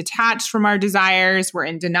were detached from our desires. We're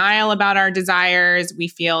in denial about our desires. We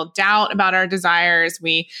feel doubt about our desires.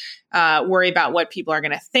 We worry about what people are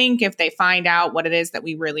going to think if they find out what it is that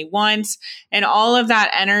we really want. And all of that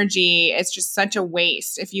energy is just such a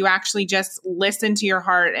waste. If you actually just listened to your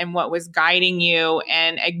heart and what was guiding you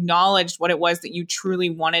and acknowledged what it was that you truly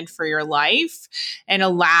wanted for your life and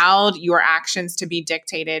allowed your actions to be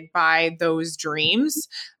dictated by those dreams,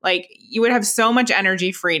 like you would have so much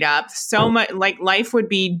energy freed up, so much, like life would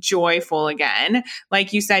be joyful again.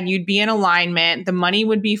 Like you said, you'd be in alignment, the money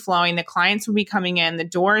would be flowing, the clients would be coming in, the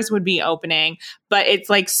doors would be opening, but it's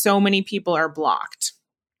like so many people are blocked.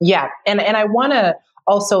 Yeah. And I want to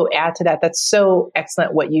also add to that. That's so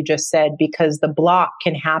excellent what you just said, because the block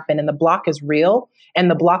can happen and the block is real. And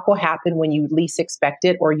the block will happen when you least expect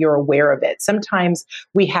it or you're aware of it. Sometimes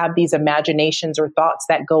we have these imaginations or thoughts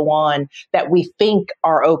that go on that we think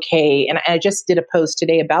are okay. And I just did a post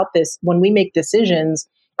today about this. When we make decisions,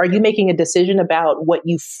 are you making a decision about what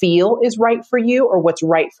you feel is right for you or what's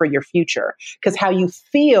right for your future? Because how you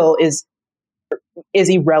feel is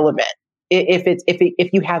irrelevant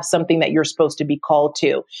if you have something that you're supposed to be called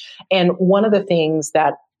to. And one of the things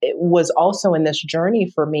that was also in this journey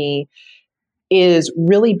for me is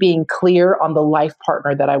really being clear on the life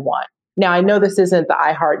partner that I want. Now, I know this isn't the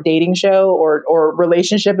iHeart dating show or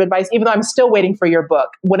relationship advice, even though I'm still waiting for your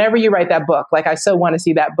book. Whenever you write that book, like I so want to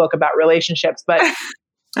see that book about relationships. But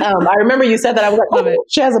I remember you said that. I was like, oh,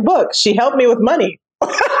 she has a book. She helped me with money.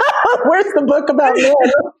 Where's the book about men?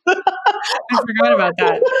 I forgot about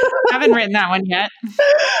that. I haven't written that one yet.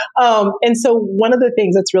 And so one of the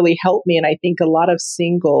things that's really helped me, and I think a lot of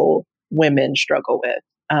single women struggle with,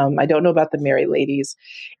 I don't know about the married ladies,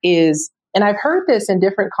 is, and I've heard this in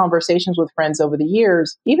different conversations with friends over the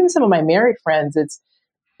years, even some of my married friends, it's,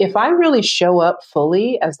 if I really show up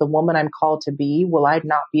fully as the woman I'm called to be, will I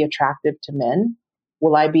not be attractive to men?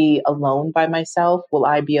 Will I be alone by myself? Will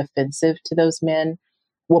I be offensive to those men?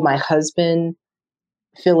 Will my husband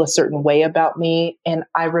feel a certain way about me? And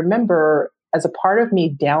I remember as a part of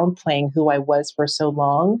me downplaying who I was for so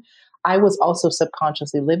long, I was also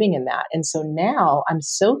subconsciously living in that. And so now I'm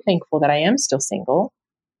so thankful that I am still single,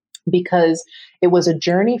 because it was a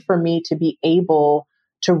journey for me to be able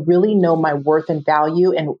to really know my worth and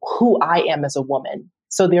value and who I am as a woman.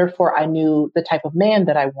 So therefore, I knew the type of man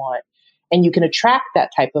that I want. And you can attract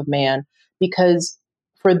that type of man because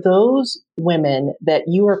for those women that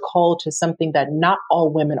you are called to something that not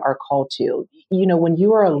all women are called to. When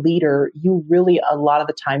you are a leader, you really a lot of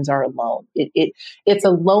the times are alone. It's a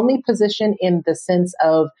lonely position in the sense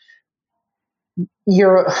of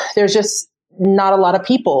there's just not a lot of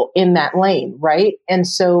people in that lane, right? And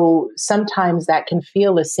so sometimes that can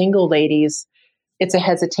feel, as single ladies, it's a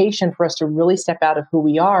hesitation for us to really step out of who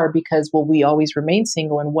we are because, well, we always remain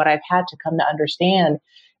single. And what I've had to come to understand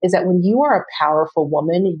is that when you are a powerful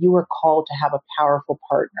woman, you are called to have a powerful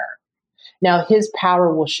partner. Now, his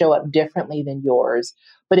power will show up differently than yours.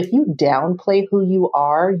 But if you downplay who you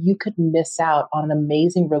are, you could miss out on an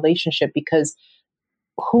amazing relationship because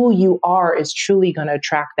who you are is truly going to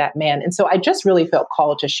attract that man. And so I just really felt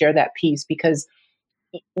called to share that piece because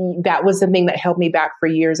that was the thing that held me back for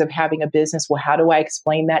years of having a business. Well, how do I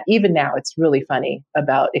explain that? Even now, it's really funny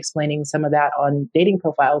about explaining some of that on dating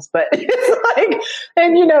profiles. But it's like,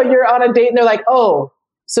 and you're on a date and they're like, oh,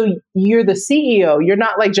 so you're the CEO. You're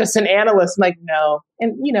not like just an analyst. I'm like, no.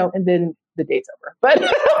 And, and then the date's over. But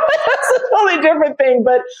that's a totally different thing.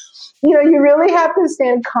 But, you really have to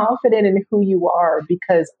stand confident in who you are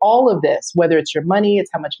because all of this, whether it's your money, it's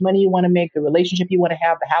how much money you want to make, the relationship you want to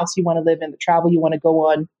have, the house you want to live in, the travel you want to go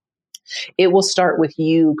on, it will start with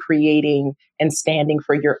you creating and standing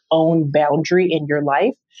for your own boundary in your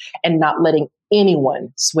life and not letting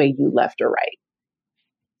anyone sway you left or right.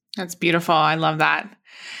 That's beautiful. I love that.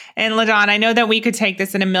 And LaDawn, I know that we could take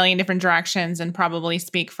this in a million different directions and probably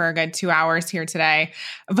speak for a good 2 hours here today.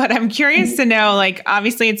 But I'm curious to know,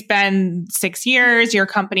 obviously it's been 6 years, your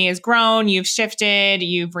company has grown, you've shifted,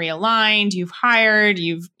 you've realigned, you've hired,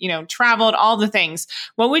 you've, traveled, all the things.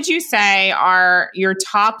 What would you say are your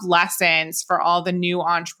top lessons for all the new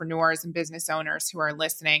entrepreneurs and business owners who are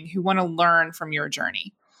listening, who want to learn from your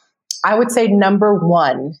journey? I would say number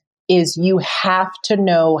one is you have to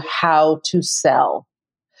know how to sell.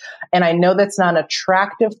 And I know that's not an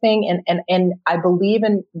attractive thing. And I believe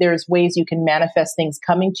there's ways you can manifest things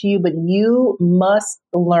coming to you, but you must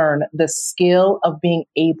learn the skill of being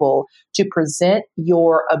able to present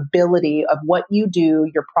your ability of what you do,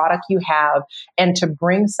 your product you have, and to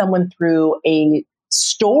bring someone through a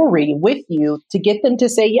story with you to get them to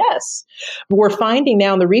say yes. We're finding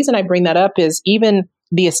now, and the reason I bring that up is even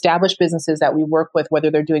the established businesses that we work with, whether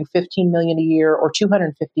they're doing 15 million a year or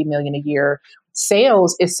 250 million a year,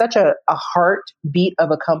 sales is such a heartbeat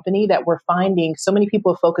of a company that we're finding so many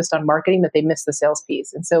people are focused on marketing that they miss the sales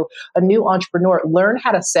piece. And so a new entrepreneur, learn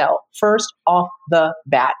how to sell first off the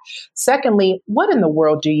bat. Secondly, what in the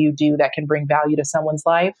world do you do that can bring value to someone's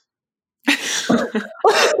life?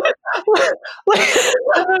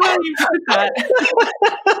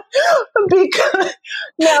 Because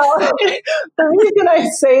now the reason I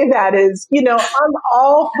say that is, I'm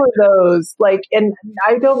all for those, and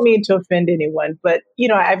I don't mean to offend anyone, but,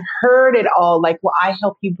 I've heard it all, well, I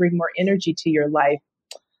help you bring more energy to your life.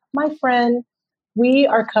 My friend, we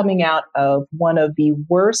are coming out of one of the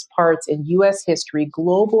worst parts in U.S. history,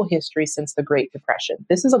 global history since the Great Depression.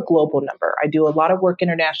 This is a global number. I do a lot of work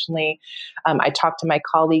internationally. I talk to my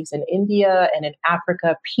colleagues in India and in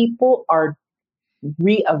Africa. People are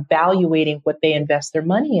reevaluating what they invest their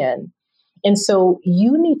money in. And so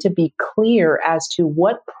you need to be clear as to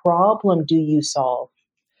what problem do you solve.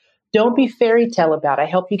 Don't be fairy tale about it. I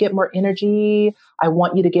help you get more energy. I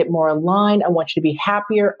want you to get more aligned. I want you to be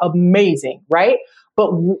happier. Amazing, right?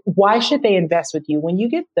 But why should they invest with you? When you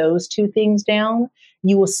get those two things down,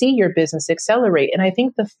 you will see your business accelerate. And I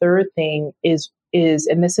think the third thing is,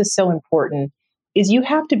 and this is so important, is you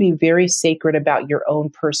have to be very sacred about your own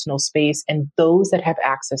personal space and those that have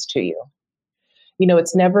access to you.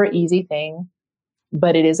 It's never an easy thing,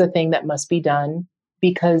 but it is a thing that must be done.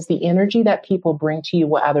 Because the energy that people bring to you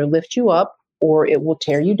will either lift you up or it will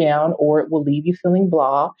tear you down or it will leave you feeling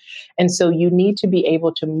blah. And so you need to be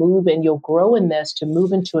able to move, and you'll grow in this, to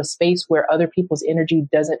move into a space where other people's energy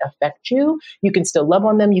doesn't affect you. You can still love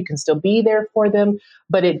on them. You can still be there for them,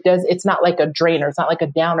 but it's not like a drainer. It's not like a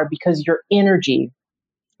downer, because your energy,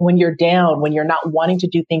 when you're down, when you're not wanting to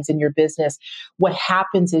do things in your business, what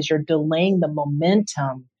happens is you're delaying the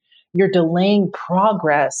momentum. You're delaying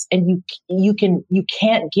progress, and you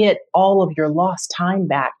can't get all of your lost time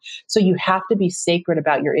back. So you have to be sacred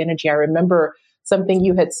about your energy. I remember something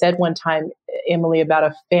you had said one time, Emily, about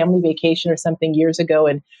a family vacation or something years ago.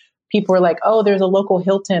 And people were like, oh, there's a local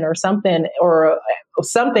Hilton or something,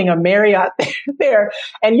 a Marriott there.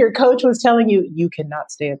 And your coach was telling you, you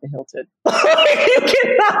cannot stay at the Hilton. You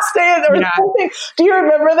cannot stay at or something. Do you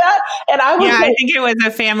remember that? And I was I think it was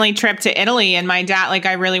a family trip to Italy. And my dad,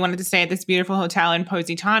 I really wanted to stay at this beautiful hotel in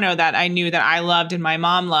Positano that I knew that I loved and my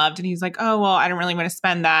mom loved. And he's like, oh, well, I don't really want to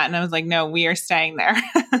spend that. And I was like, no, we are staying there.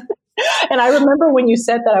 And I remember when you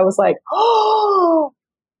said that, I was like, oh,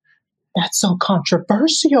 that's so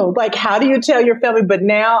controversial. Like, how do you tell your family? But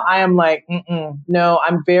now I am like, no,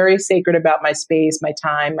 I'm very sacred about my space, my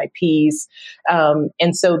time, my peace.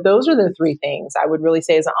 And so those are the three things I would really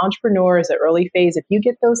say as an entrepreneur, as an early phase. If you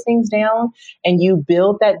get those things down and you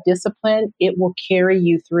build that discipline, it will carry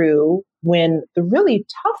you through when the really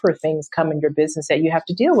tougher things come in your business that you have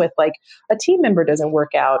to deal with, like a team member doesn't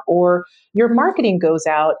work out, or your marketing goes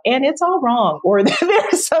out and it's all wrong, or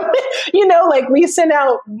there's something, like we sent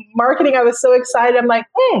out marketing. I was so excited. I'm like,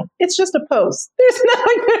 it's just a post. There's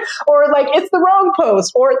nothing, or like it's the wrong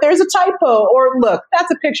post, or there's a typo, or look,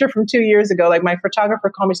 that's a picture from 2 years ago. Like my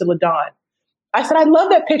photographer called me, said, LaDawn. I said, I love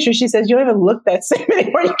that picture. She says, you don't even look that same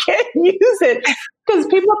anymore. You can't use it because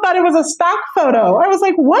people thought it was a stock photo. I was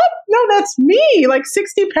like, what? No, that's me like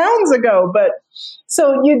 60 pounds ago. But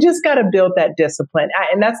so you just got to build that discipline.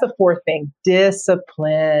 And that's the fourth thing,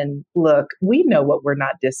 discipline. Look, we know what we're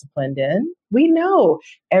not disciplined in. We know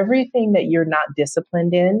everything that you're not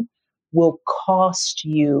disciplined in will cost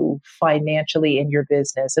you financially in your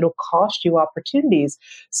business. It'll cost you opportunities.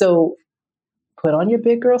 So put on your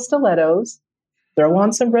big girl stilettos, throw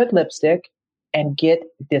on some red lipstick, and get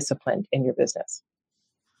disciplined in your business.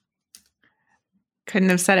 Couldn't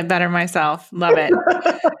have said it better myself. Love it.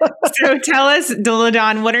 So tell us,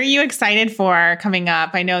 LaDawn, what are you excited for coming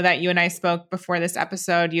up? I know that you and I spoke before this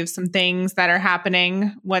episode. You have some things that are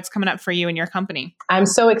happening. What's coming up for you and your company? I'm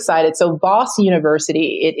so excited. So Voss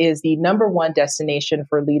University, it is the #1 destination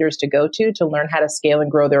for leaders to go to learn how to scale and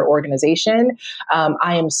grow their organization.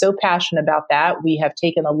 I am so passionate about that. We have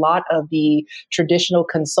taken a lot of the traditional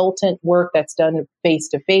consultant work that's done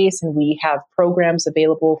face-to-face, and we have programs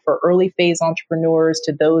available for early phase entrepreneurs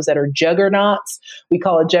to those that are juggernauts. We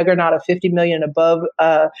call a juggernaut a 50 million above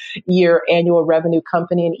year annual revenue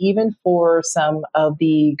company, and even for some of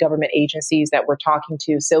the government agencies that we're talking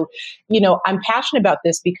to. So, I'm passionate about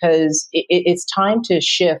this because it's time to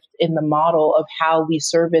shift in the model of how we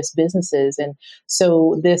service businesses. And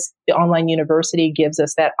so the online university gives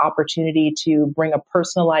us that opportunity to bring a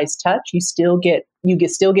personalized touch. You still get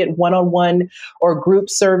one-on-one or group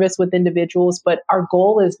service with individuals, but our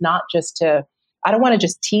goal is not just I don't want to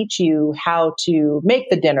just teach you how to make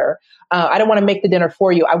the dinner. I don't want to make the dinner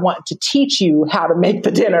for you. I want to teach you how to make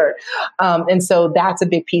the dinner. And so that's a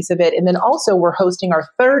big piece of it. And then also we're hosting our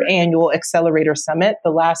 3rd annual Accelerator Summit. The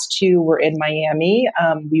last 2 were in Miami.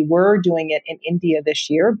 We were doing it in India this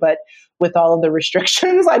year, but with all of the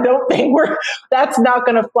restrictions, I don't think that's not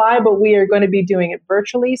going to fly, but we are going to be doing it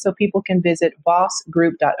virtually. So people can visit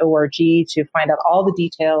vossgroup.org to find out all the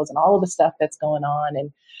details and all of the stuff that's going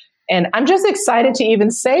on. And I'm just excited to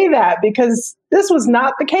even say that because this was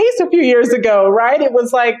not the case a few years ago, right? It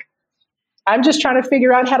was like, I'm just trying to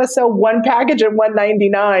figure out how to sell one package at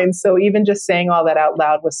 $1.99. So even just saying all that out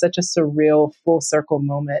loud was such a surreal full circle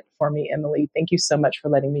moment for me, Emily. Thank you so much for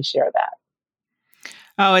letting me share that.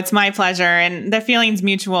 Oh, it's my pleasure. And the feeling's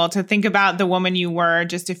mutual to think about the woman you were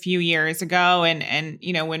just a few years ago. And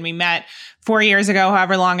when we met 4 years ago,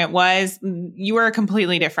 however long it was, you were a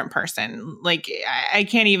completely different person. Like, I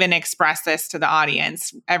can't even express this to the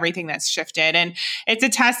audience, everything that's shifted. And it's a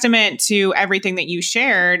testament to everything that you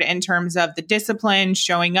shared in terms of the discipline,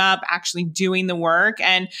 showing up, actually doing the work.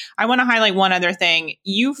 And I want to highlight one other thing.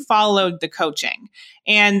 You followed the coaching.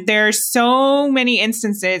 And there's so many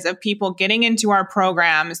instances of people getting into our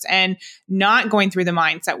programs and not going through the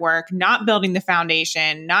mindset work, not building the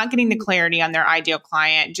foundation, not getting the clarity on their ideal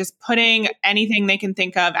client, just putting anything they can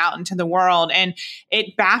think of out into the world. And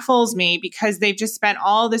it baffles me because they've just spent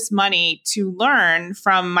all this money to learn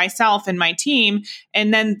from myself and my team,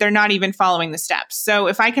 and then they're not even following the steps. So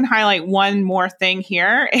if I can highlight one more thing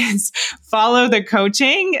here is follow the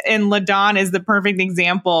coaching, and LaDawn is the perfect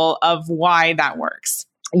example of why that works.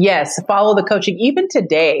 Yes, follow the coaching. Even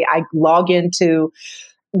today, I log into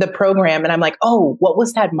the program and I'm like, oh, what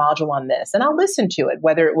was that module on this? And I'll listen to it,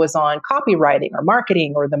 whether it was on copywriting or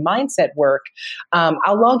marketing or the mindset work.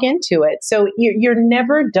 I'll log into it. So you're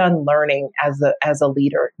never done learning as a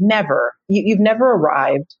leader. Never. You've never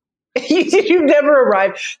arrived. You've never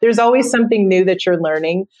arrived. There's always something new that you're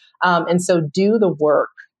learning. And so do the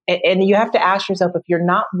work. And you have to ask yourself, if you're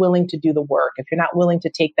not willing to do the work, if you're not willing to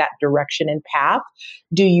take that direction and path,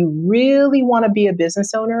 do you really want to be a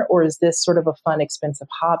business owner, or is this sort of a fun, expensive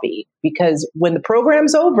hobby? Because when the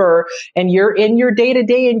program's over and you're in your day to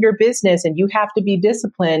day in your business and you have to be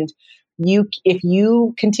disciplined, if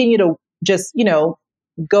you continue to just,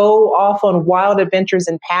 go off on wild adventures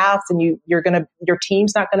and paths, and your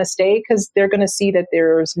team's not going to stay, because they're going to see that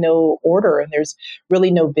there's no order and there's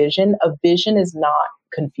really no vision. A vision is not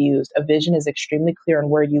confused. A vision is extremely clear on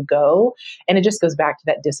where you go. And it just goes back to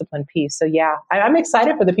that discipline piece. So yeah, I'm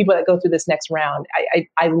excited for the people that go through this next round.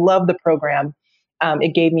 I love the program.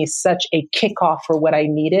 It gave me such a kickoff for what I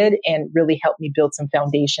needed and really helped me build some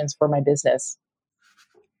foundations for my business.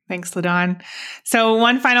 Thanks, LaDawn. So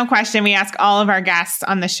one final question. We ask all of our guests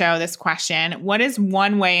on the show this question. What is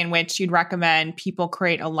one way in which you'd recommend people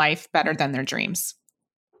create a life better than their dreams?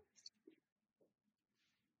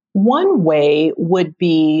 One way would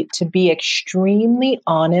be to be extremely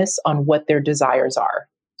honest on what their desires are.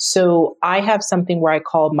 So I have something where I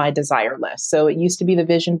call my desire list. So it used to be the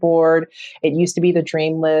vision board. It used to be the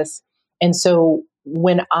dream list. And so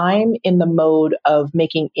when I'm in the mode of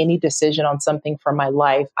making any decision on something for my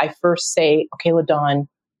life, I first say, okay, LaDawn,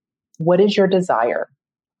 what is your desire?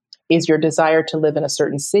 Is your desire to live in a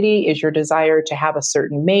certain city? Is your desire to have a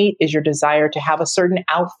certain mate? Is your desire to have a certain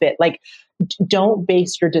outfit? Like, don't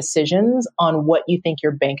base your decisions on what you think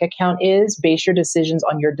your bank account is. Base your decisions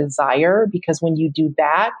on your desire, because when you do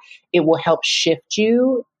that, it will help shift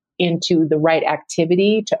you into the right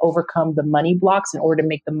activity to overcome the money blocks in order to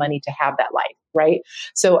make the money to have that life, right?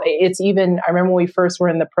 So it's even, I remember when we first were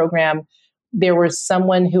in the program, there was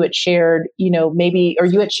someone who had shared, maybe, or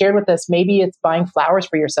you had shared with us, maybe it's buying flowers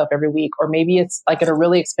for yourself every week, or maybe it's like a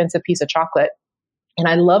really expensive piece of chocolate. And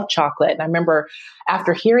I love chocolate. And I remember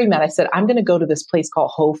after hearing that, I said, I'm going to go to this place called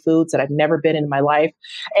Whole Foods that I've never been in my life.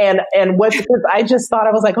 And I just thought,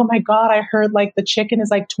 I was like, oh my God, I heard like the chicken is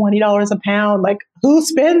like $20 a pound. Like, who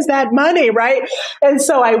spends that money? Right. And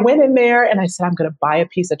so I went in there and I said, I'm going to buy a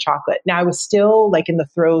piece of chocolate. Now I was still like in the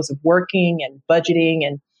throes of working and budgeting,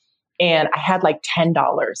 and I had like $10.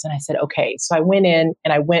 And I said, okay. So I went in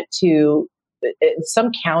and I went to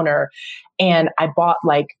some counter and I bought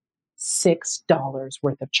like $6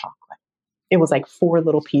 worth of chocolate. It was like 4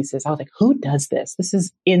 little pieces. I was like, who does this? This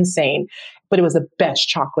is insane. But it was the best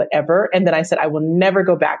chocolate ever. And then I said, I will never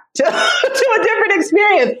go back to a different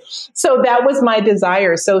experience. So that was my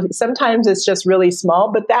desire. So sometimes it's just really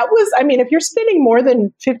small, but that was, I mean, if you're spending more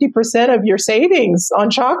than 50% of your savings on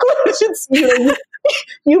chocolate, it's,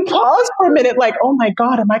 you pause for a minute like, oh my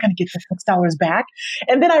God, am I going to get the $6 back?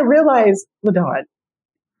 And then I realized, LaDawn,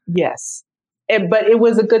 yes. But it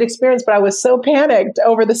was a good experience, but I was so panicked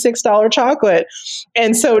over the $6 chocolate.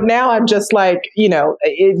 And so now I'm just like,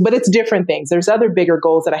 but it's different things. There's other bigger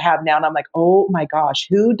goals that I have now. And I'm like, oh my gosh,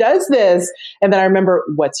 who does this? And then I remember,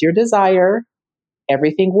 what's your desire?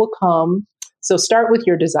 Everything will come. So start with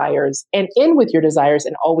your desires and end with your desires,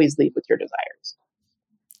 and always lead with your desires.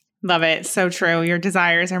 Love it. So true. Your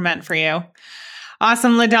desires are meant for you.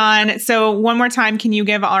 Awesome, LaDawn. So one more time, can you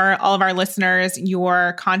give all of our listeners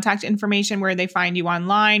your contact information, where they find you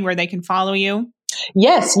online, where they can follow you?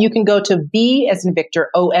 Yes, you can go to V as in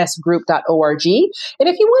Victor, osgroup.org. And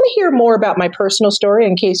if you want to hear more about my personal story,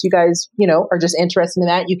 in case you guys, are just interested in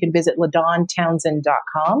that, you can visit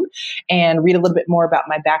LaDawnTownsend.com and read a little bit more about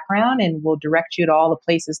my background, and we'll direct you to all the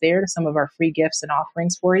places there, to some of our free gifts and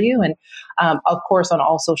offerings for you. And of course, on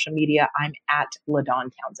all social media, I'm at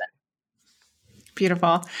LaDawn Townsend.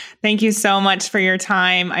 Beautiful. Thank you so much for your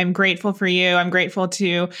time. I'm grateful for you. I'm grateful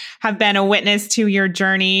to have been a witness to your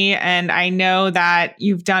journey. And I know that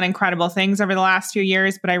you've done incredible things over the last few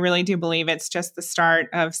years, but I really do believe it's just the start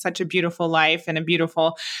of such a beautiful life and a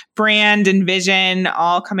beautiful brand and vision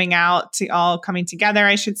all coming together,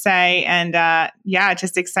 I should say. And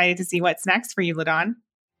just excited to see what's next for you, LaDawn.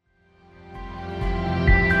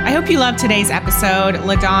 I hope you loved today's episode.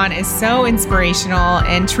 LaDawn is so inspirational,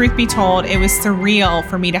 and truth be told, it was surreal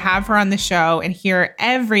for me to have her on the show and hear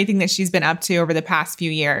everything that she's been up to over the past few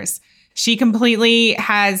years. She completely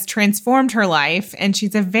has transformed her life, and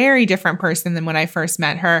she's a very different person than when I first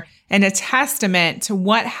met her, and a testament to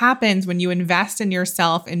what happens when you invest in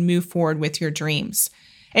yourself and move forward with your dreams.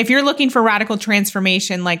 If you're looking for radical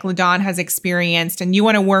transformation like LaDawn has experienced, and you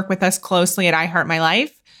want to work with us closely at iHeartMyLife,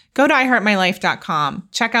 go to iHeartMyLife.com.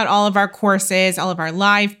 Check out all of our courses, all of our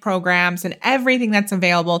live programs, and everything that's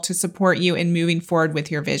available to support you in moving forward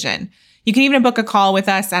with your vision. You can even book a call with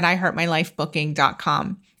us at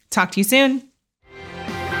iHeartMyLifeBooking.com. Talk to you soon.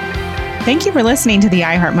 Thank you for listening to the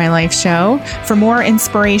I Heart My Life show. For more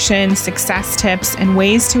inspiration, success tips, and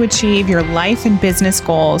ways to achieve your life and business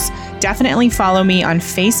goals, definitely follow me on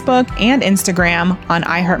Facebook and Instagram on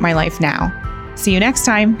I Heart My Life Now. See you next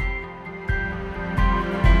time.